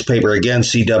Dallas newspaper, again,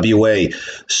 CWA.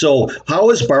 So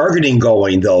how is bargaining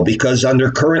going, though? Because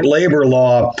under current labor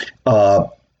law,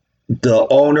 the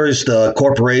owners, the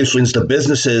corporations, the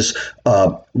businesses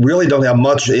really don't have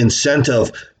much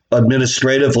incentive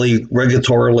administratively,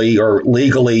 regulatorily, or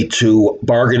legally to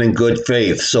bargain in good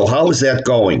faith. So how is that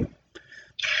going?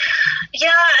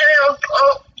 Yeah,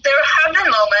 there have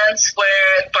been moments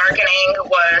where bargaining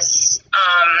was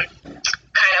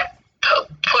kind of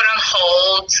put on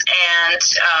hold, and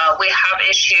we have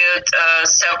issued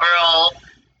several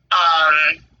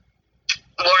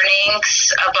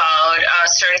warnings about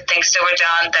certain things that were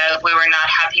done that we were not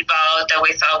happy about, that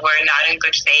we thought were not in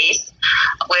good faith.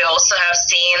 We also have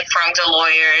seen from the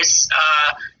lawyers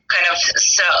kind of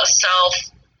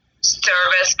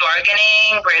self-service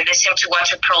bargaining, where they seem to want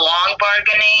to prolong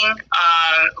bargaining,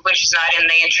 which is not in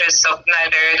the interest of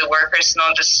neither the workers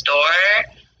nor the store.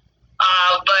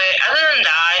 But other than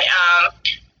that,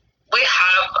 we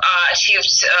have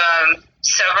achieved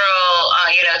several,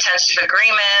 tentative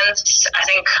agreements. I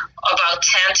think about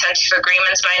 10 tentative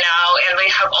agreements by now, and we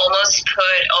have almost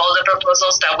put all the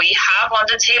proposals that we have on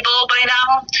the table by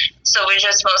now. So we're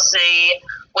just mostly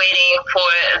waiting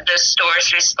for the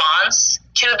store's response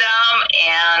to them.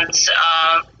 And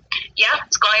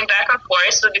it's going back and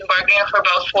forth. We've been bargaining for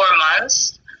about 4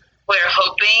 months. We're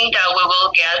hoping that we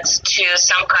will get to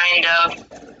some kind of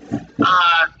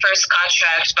first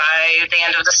contract by the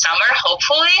end of the summer,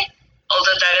 hopefully.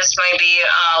 Although that is maybe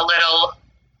a little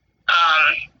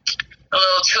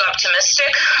too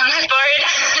optimistic on my part.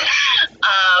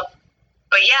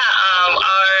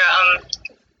 Our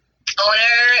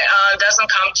owner doesn't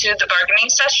come to the bargaining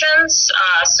sessions,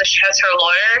 so she has her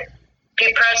lawyer be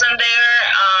present there,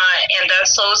 and that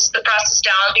slows the process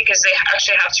down because they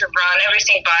actually have to run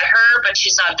everything by her, but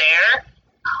she's not there.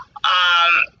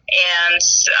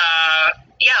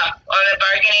 On the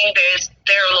bargaining, there's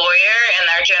their lawyer and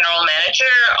our general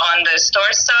manager on the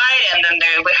store side, and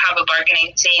then we have a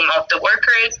bargaining team of the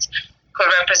workers who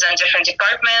represent different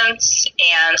departments,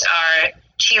 and our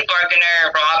chief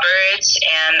bargainer, Robert,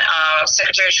 and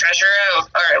secretary treasurer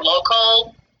are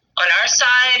local on our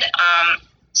side.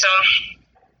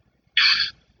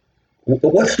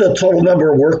 What's the total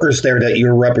number of workers there that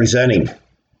you're representing?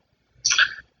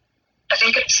 I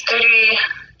think it's 33.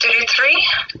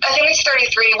 I think it's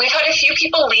 33. We've had a few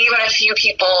people leave and a few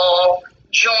people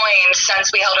join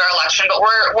since we held our election, but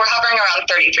we're hovering around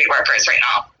 33 workers right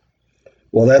now.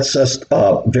 Well, that's just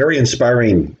very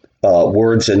inspiring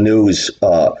words and news.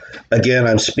 Again,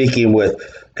 I'm speaking with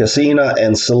Cassina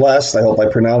and Celeste. I hope I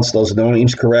pronounced those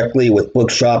names correctly, with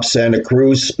Bookshop Santa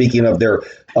Cruz, speaking of their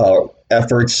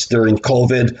efforts during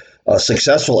COVID,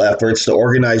 successful efforts to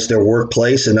organize their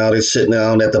workplace, and now they're sitting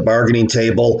down at the bargaining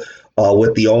table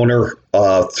with the owner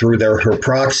through her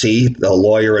proxy, the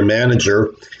lawyer and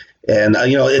manager. And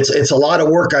it's a lot of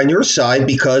work on your side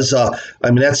because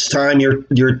that's time you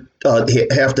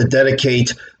have to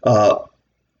dedicate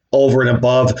over and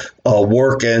above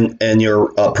work and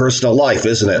your personal life,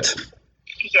 isn't it?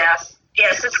 Yes,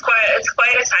 it's quite a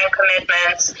time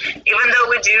commitment. Even though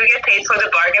we do get paid for the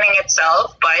bargaining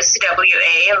itself by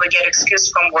CWA and we get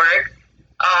excused from work,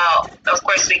 of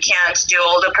course we can't do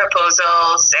all the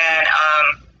proposals and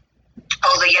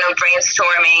all the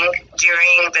brainstorming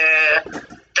during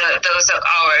those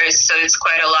hours. So it's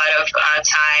quite a lot of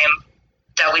time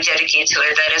that we dedicate to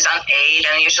it that is unpaid,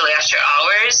 and usually after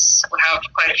hours. We have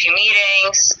quite a few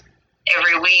meetings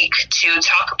every week to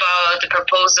talk about the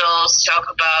proposals, talk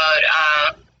about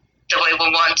the way we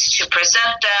want to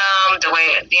present them, the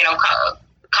way,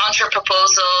 counter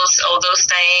proposals, all those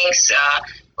things.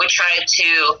 We try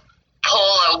to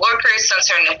poll our workers on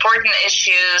certain important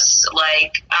issues,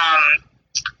 like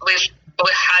we've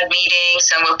had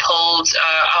meetings and we polled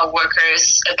our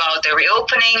workers about the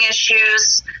reopening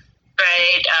issues,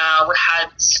 right? We had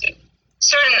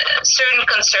certain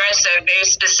concerns that are very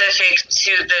specific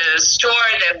to the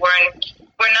store that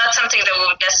were not something that we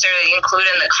would necessarily include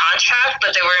in the contract,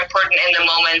 but they were important in the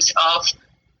moment of,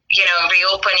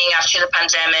 reopening after the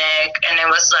pandemic. And it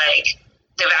was like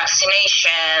the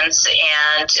vaccinations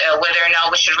and whether or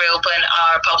not we should reopen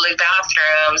our public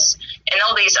bathrooms and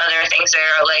all these other things that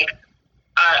are like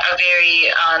are very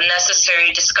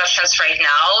necessary discussions right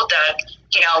now that,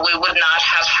 we would not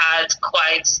have had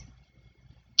quite,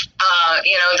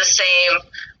 the same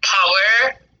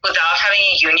power without having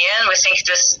a union. We think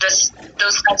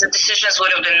those kinds of decisions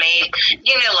would have been made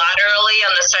unilaterally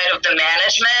on the side of the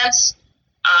management.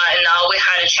 And now we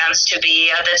had a chance to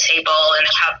be at the table and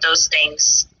have those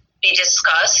things be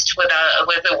discussed with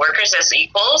the workers as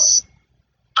equals.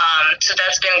 So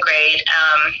that's been great.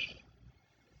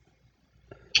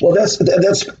 Well, that's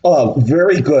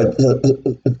very good,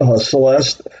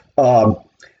 Celeste.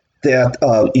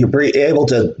 That you're able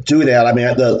to do that. I mean,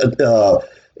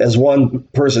 as one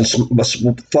person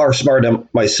far smarter than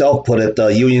myself put it,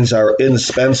 unions are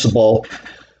indispensable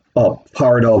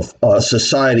part of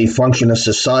society, function of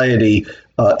society.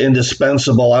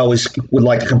 Indispensable. I always would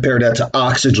like to compare that to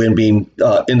oxygen being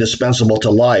indispensable to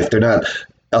life. They're not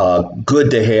good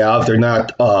to have. They're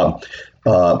not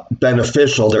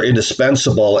beneficial. They're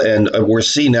indispensable. And we're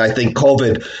seeing that. I think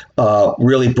COVID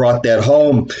really brought that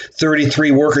home.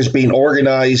 33 workers being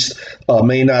organized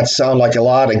may not sound like a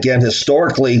lot, again,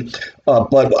 historically,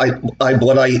 but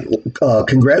I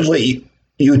congratulate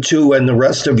you two and the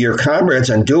rest of your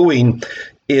comrades on doing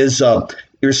is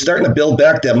you're starting to build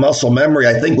back that muscle memory.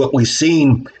 I feel what we've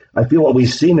seen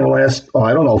in the last,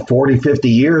 40, 50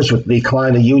 years with the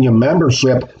decline of union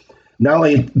membership. Not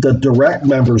only the direct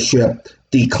membership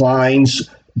declines,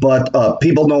 but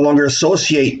people no longer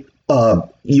associate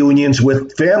unions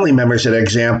with family members, an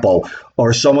example,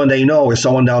 or someone they know, or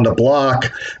someone down the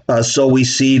block. So we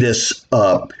see this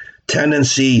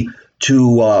tendency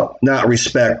to not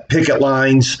respect picket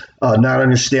lines, not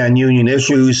understand union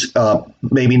issues,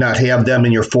 maybe not have them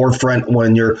in your forefront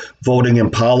when you're voting in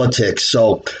politics.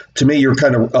 So to me, you're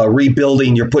kind of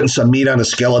rebuilding, you're putting some meat on a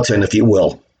skeleton, if you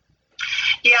will.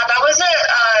 Yeah, that was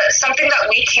something that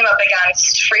we came up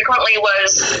against frequently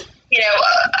was,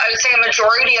 I would say a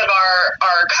majority of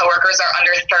our coworkers are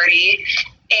under 30,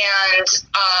 and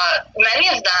many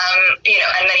of them,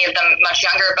 and many of them much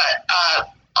younger, but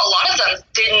a lot of them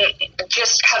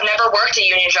have never worked a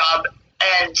union job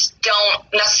and don't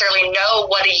necessarily know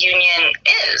what a union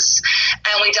is.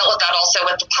 And we dealt with that also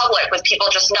with the public, with people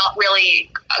just not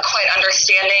really quite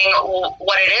understanding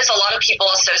what it is. A lot of people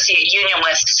associate union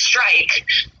with strike.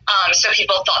 So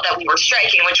people thought that we were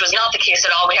striking, which was not the case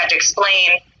at all. We had to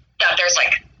explain that there's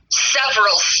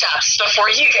several steps before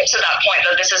you get to that point,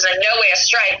 that this is in no way a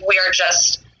strike. We are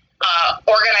just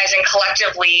organizing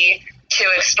collectively to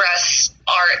express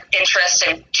our interest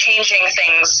in changing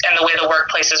things and the way the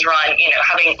workplace is run,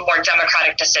 having more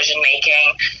democratic decision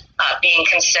making, being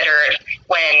considered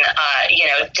when,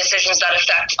 decisions that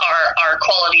affect our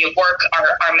quality of work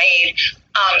are made.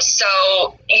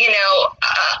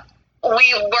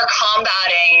 We were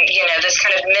combating, this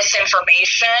kind of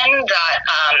misinformation that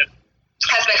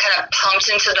has been kind of pumped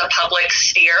into the public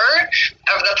sphere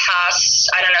over the past,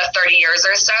 30 years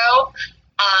or so.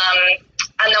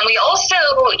 And then we also,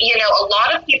 a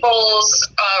lot of people's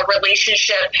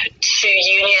relationship to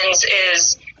unions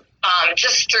is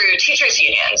just through teachers'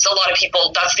 unions. A lot of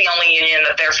people, that's the only union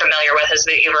that they're familiar with, is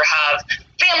they either have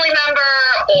family member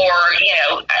or,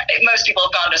 most people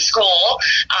have gone to school,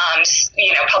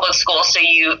 public school. So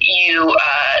you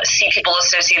see people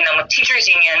associating them with teachers'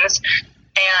 unions.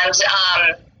 And,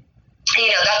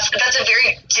 that's a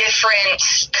very different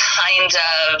kind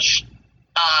of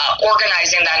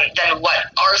organizing than what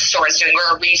our store is doing.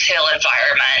 We're a retail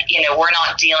environment. We're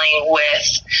not dealing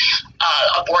with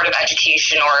a board of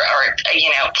education or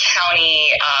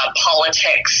county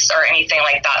politics or anything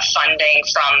like that, funding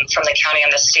from the county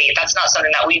and the state. That's not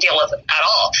something that we deal with at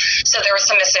all. So there was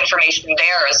some misinformation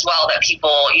there as well, that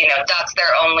people, that's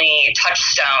their only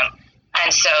touchstone.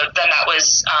 And so then that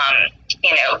was,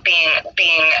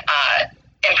 being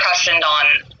impressioned on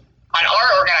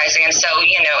our organizing. And so,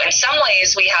 in some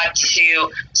ways we had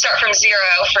to start from zero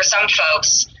for some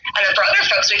folks. And then for other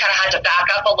folks, we kind of had to back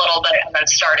up a little bit and then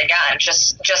start again,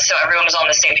 just so everyone was on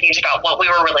the same page about what we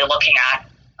were really looking at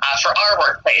for our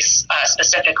workplace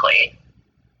specifically.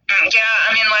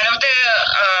 Yeah, one of the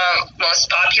most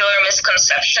popular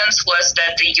misconceptions was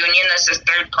that the union is a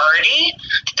third party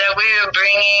that we were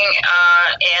bringing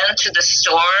into the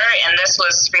store, and this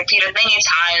was repeated many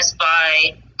times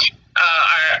by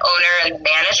our owner and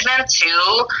management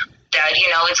too, that,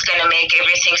 it's going to make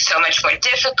everything so much more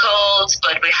difficult,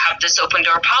 but we have this open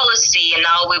door policy, and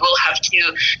now we will have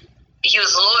to,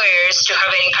 use lawyers to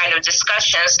have any kind of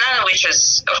discussions, none of which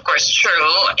is, of course,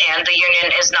 true. And the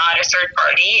union is not a third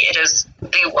party. It is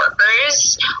the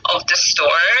workers of the store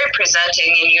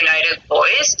presenting in united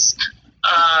voice,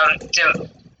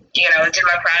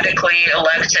 democratically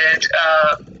elected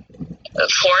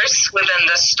force within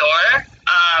the store.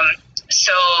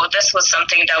 So this was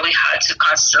something that we had to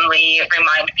constantly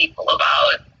remind people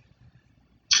about.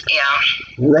 Yeah.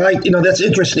 Right. That's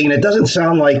interesting. It doesn't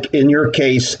sound like in your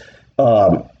case,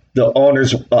 the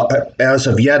owners as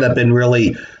of yet have been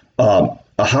really a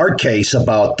hard case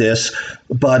about this.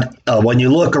 But when you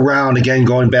look around, again,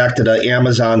 going back to the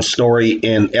Amazon story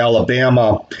in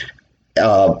Alabama,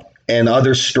 and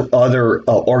other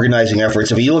organizing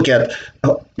efforts. If you look at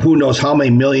who knows how many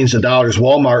millions of dollars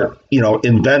Walmart,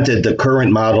 invented the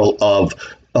current model of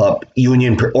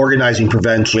union organizing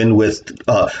prevention, with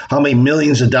how many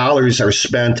millions of dollars are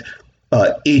spent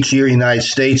each year in the United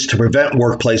States to prevent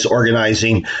workplace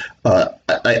organizing.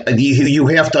 You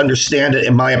have to understand it,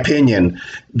 in my opinion,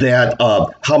 that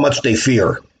how much they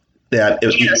fear.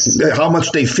 How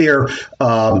much they fear.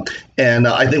 And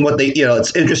I think what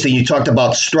it's interesting. You talked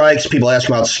about strikes. People ask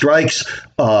about strikes.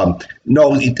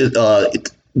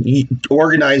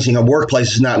 Organizing a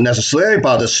workplace is not necessarily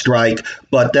about a strike,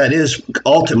 but that is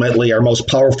ultimately our most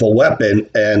powerful weapon.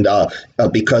 And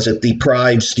because it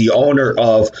deprives the owner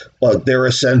of their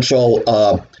essential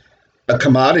a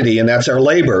commodity, and that's our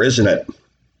labor, isn't it?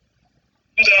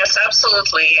 Yes,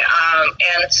 absolutely.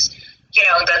 And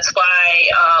that's why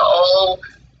all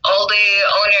the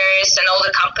owners and all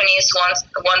the companies want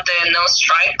the no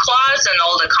strike clause in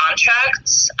all the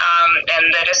contracts,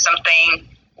 and that is something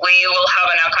we will have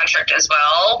in our contract as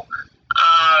well,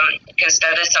 because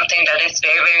that is something that is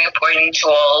very, very important to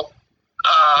all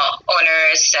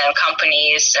owners and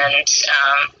companies and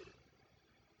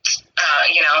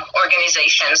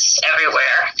organizations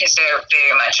everywhere, because they're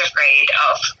very much afraid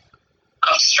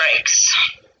of strikes.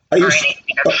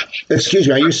 Excuse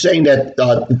me, are you saying that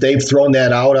they've thrown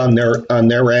that out on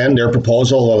their end, their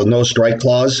proposal of a no strike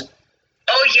clause?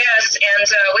 Oh yes, and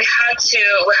we had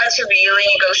to really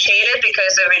negotiate it,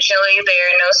 because originally their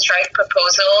no strike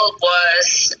proposal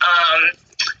was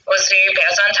very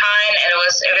Byzantine, and it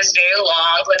was very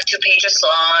long, like 2 pages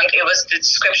long. It was the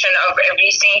description of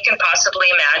everything you can possibly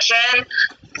imagine,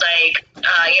 like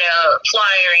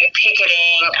flyering,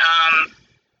 picketing,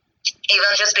 even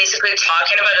just basically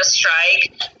talking about a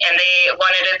strike, and they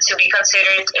wanted it to be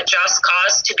considered a just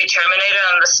cause to be terminated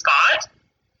on the spot.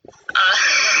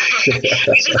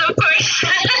 Which is, of course,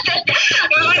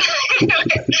 we were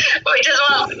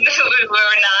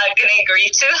not going to agree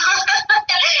to.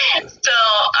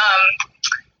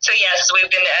 So yes, we've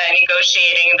been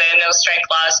negotiating the no strike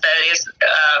clause that is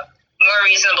more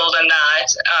reasonable than that.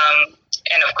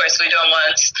 And of course, we don't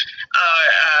want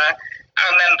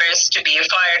our members to be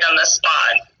fired on the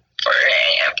spot for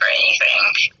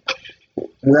anything.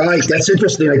 Right, that's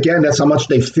interesting. Again, that's how much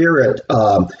they fear it.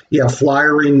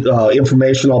 Flyering,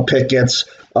 informational pickets.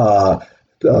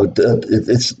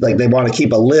 It's like they want to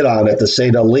keep a lid on it, to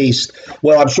say the least.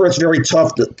 Well, I'm sure it's very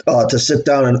tough to sit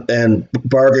down and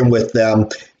bargain with them.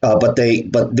 But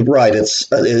right, it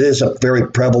is a very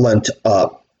prevalent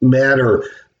matter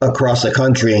across the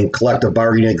country in collective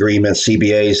bargaining agreements,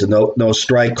 CBAs, and no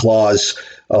strike clause.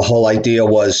 The whole idea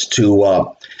was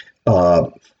to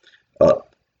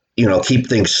keep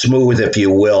things smooth, if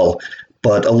you will,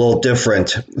 but a little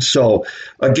different. So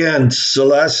again,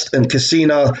 Celeste and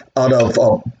Cassina out of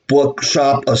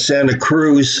Bookshop of Santa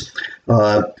Cruz,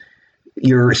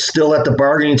 you're still at the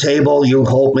bargaining table. You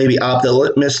hope, maybe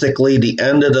optimistically, the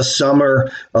end of the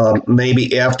summer,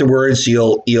 maybe afterwards,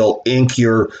 you'll ink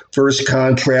your first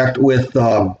contract with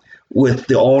the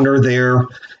owner there.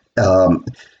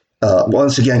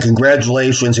 Once again,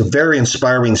 congratulations! A very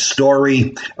inspiring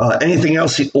story. Anything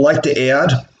else you'd like to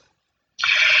add?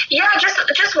 Yeah,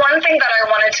 just one thing that I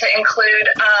wanted to include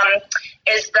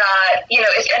is that,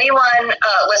 if anyone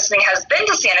listening has been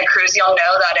to Santa Cruz, you'll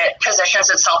know that it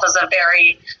positions itself as a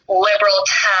very liberal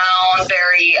town,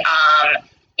 very,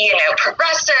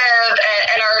 progressive,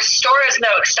 and our store is no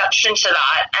exception to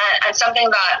that. And something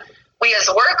that we as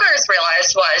workers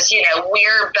realized was,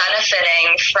 we're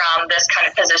benefiting from this kind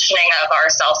of positioning of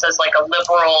ourselves as like a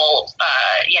liberal,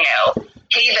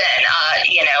 haven,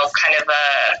 kind of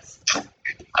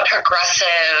a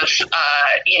progressive,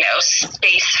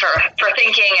 space for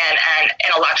thinking and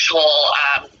intellectual,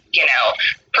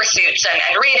 pursuits and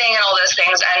reading and all those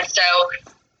things. And so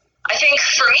I think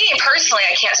for me personally,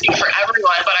 I can't speak for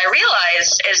everyone, but I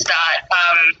realized is that,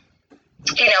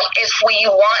 if we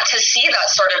want to see that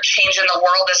sort of change in the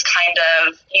world, this kind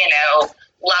of,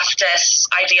 leftist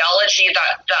ideology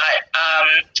that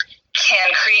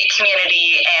can create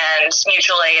community and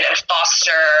mutual aid and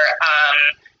foster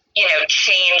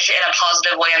change in a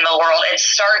positive way in the world. It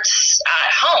starts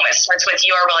at home. It starts with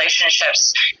your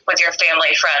relationships with your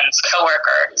family, friends,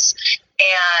 coworkers.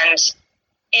 And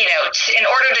in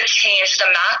order to change the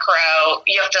macro,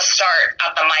 you have to start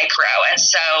at the micro. And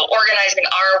so organizing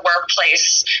our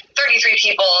workplace, 33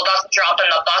 people, that's a drop in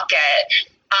the bucket.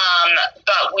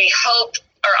 But we hope,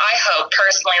 or I hope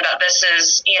personally, that this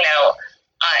is,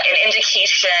 an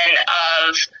indication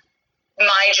of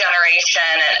my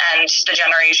generation and the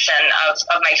generation of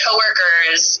my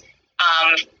coworkers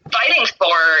fighting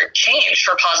for change,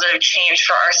 for positive change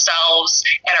for ourselves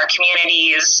and our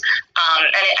communities.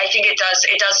 And I think it does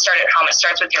start at home. It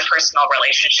starts with your personal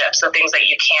relationships, the things that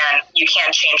you can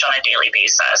change on a daily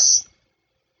basis.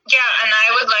 Yeah, and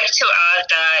I would like to add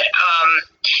that,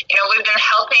 we've been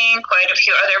helping quite a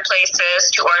few other places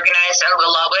to organize, and we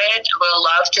love it. We'll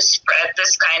love to spread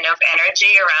this kind of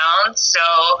energy around. So,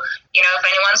 if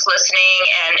anyone's listening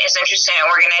and is interested in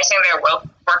organizing their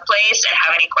workplace and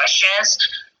have any questions,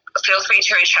 feel free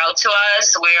to reach out to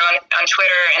us. We're on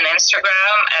Twitter and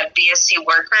Instagram at BSC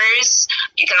Workers.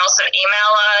 You can also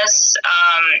email us.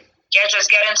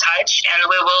 Just get in touch, and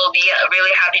we will be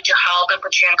really happy to help and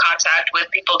put you in contact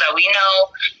with people that we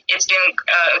know. It's been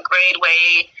a great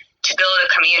way to build a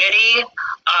community.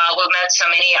 We've met so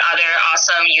many other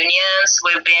awesome unions.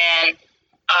 We've been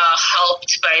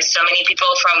helped by so many people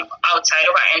from outside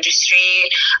of our industry.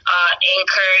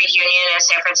 Anchor Union in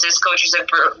San Francisco, which is a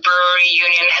brewery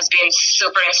union, has been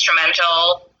super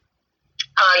instrumental.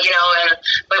 And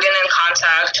we've been in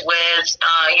contact with,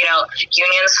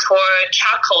 unions for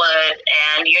chocolate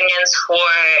and unions for,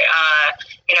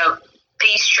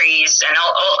 pastries and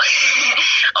all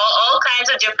kinds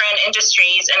of different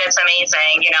industries. And it's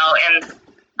amazing, and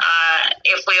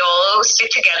if we all stick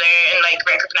together and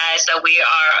recognize that we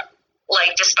are,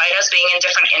 despite us being in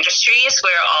different industries,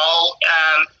 we're all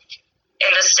in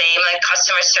the same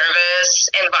customer service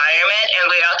environment, and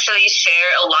we actually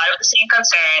share a lot of the same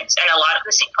concerns and a lot of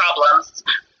the same problems.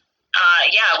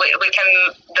 We can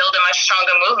build a much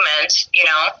stronger movement,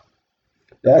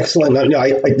 Excellent.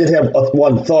 I did have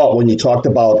one thought when you talked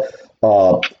about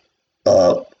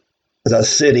the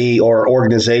city or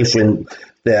organization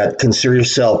that consider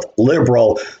yourself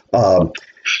liberal.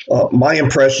 My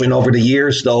impression over the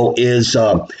years, though, is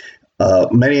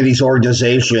many of these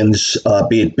organizations,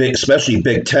 be it big, especially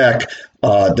big tech,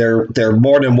 they're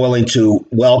more than willing to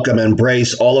welcome,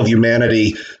 embrace all of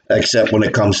humanity, except when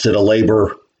it comes to the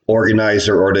labor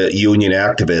organizer or the union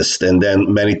activist. And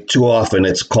then too often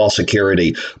it's call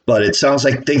security. But it sounds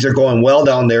like things are going well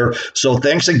down there. So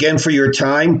thanks again for your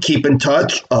time. Keep in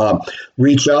touch.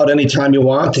 Reach out anytime you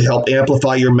want to help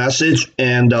amplify your message.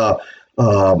 And I'll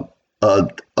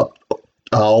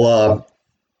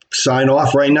sign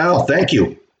off right now. Thank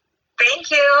you.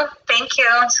 Thank you.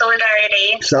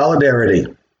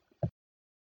 Solidarity.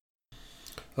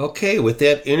 Okay, with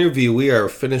that interview, we are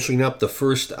finishing up the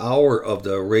first hour of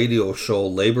the radio show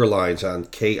Labor Lines on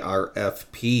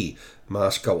KRFP,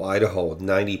 Moscow, Idaho,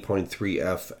 90.3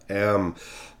 FM.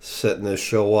 Setting this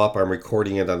show up, I'm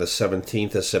recording it on the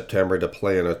 17th of September to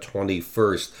play on the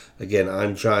 21st. Again,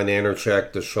 I'm John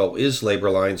Anderchek. The show is Labor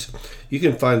Lines. You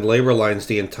can find Labor Lines,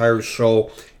 the entire show,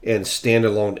 and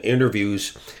standalone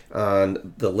interviews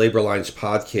on the Labor Lines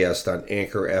podcast on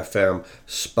Anchor FM,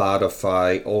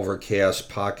 Spotify, Overcast,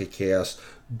 Pocket Cast,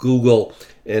 Google,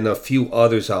 and a few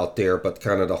others out there, but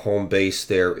kind of the home base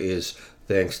there is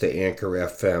thanks to Anchor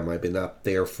FM. I've been up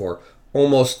there for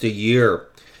almost a year.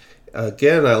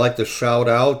 Again, I'd like to shout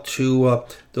out to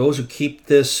those who keep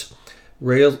this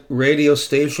radio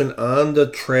station on the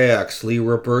tracks. Lee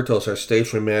Robertos, our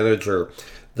station manager,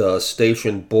 the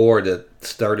station board that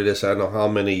started this I don't know how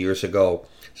many years ago.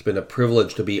 It's been a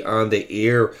privilege to be on the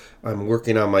air. I'm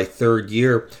working on my third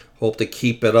year. Hope to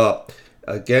keep it up.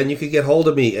 Again, you can get hold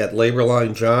of me at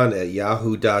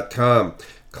laborlinejohn@yahoo.com.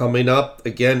 Coming up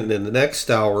again in the next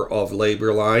hour of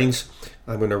Labor Lines,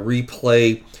 I'm going to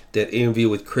replay that interview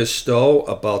with Chris Stowe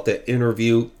about the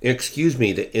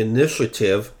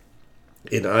initiative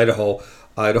in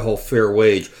Idaho Fair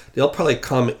Wage. They'll probably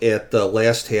come at the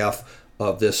last half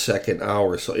of this second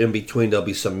hour, so in between there'll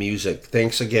be some music.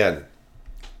 Thanks again.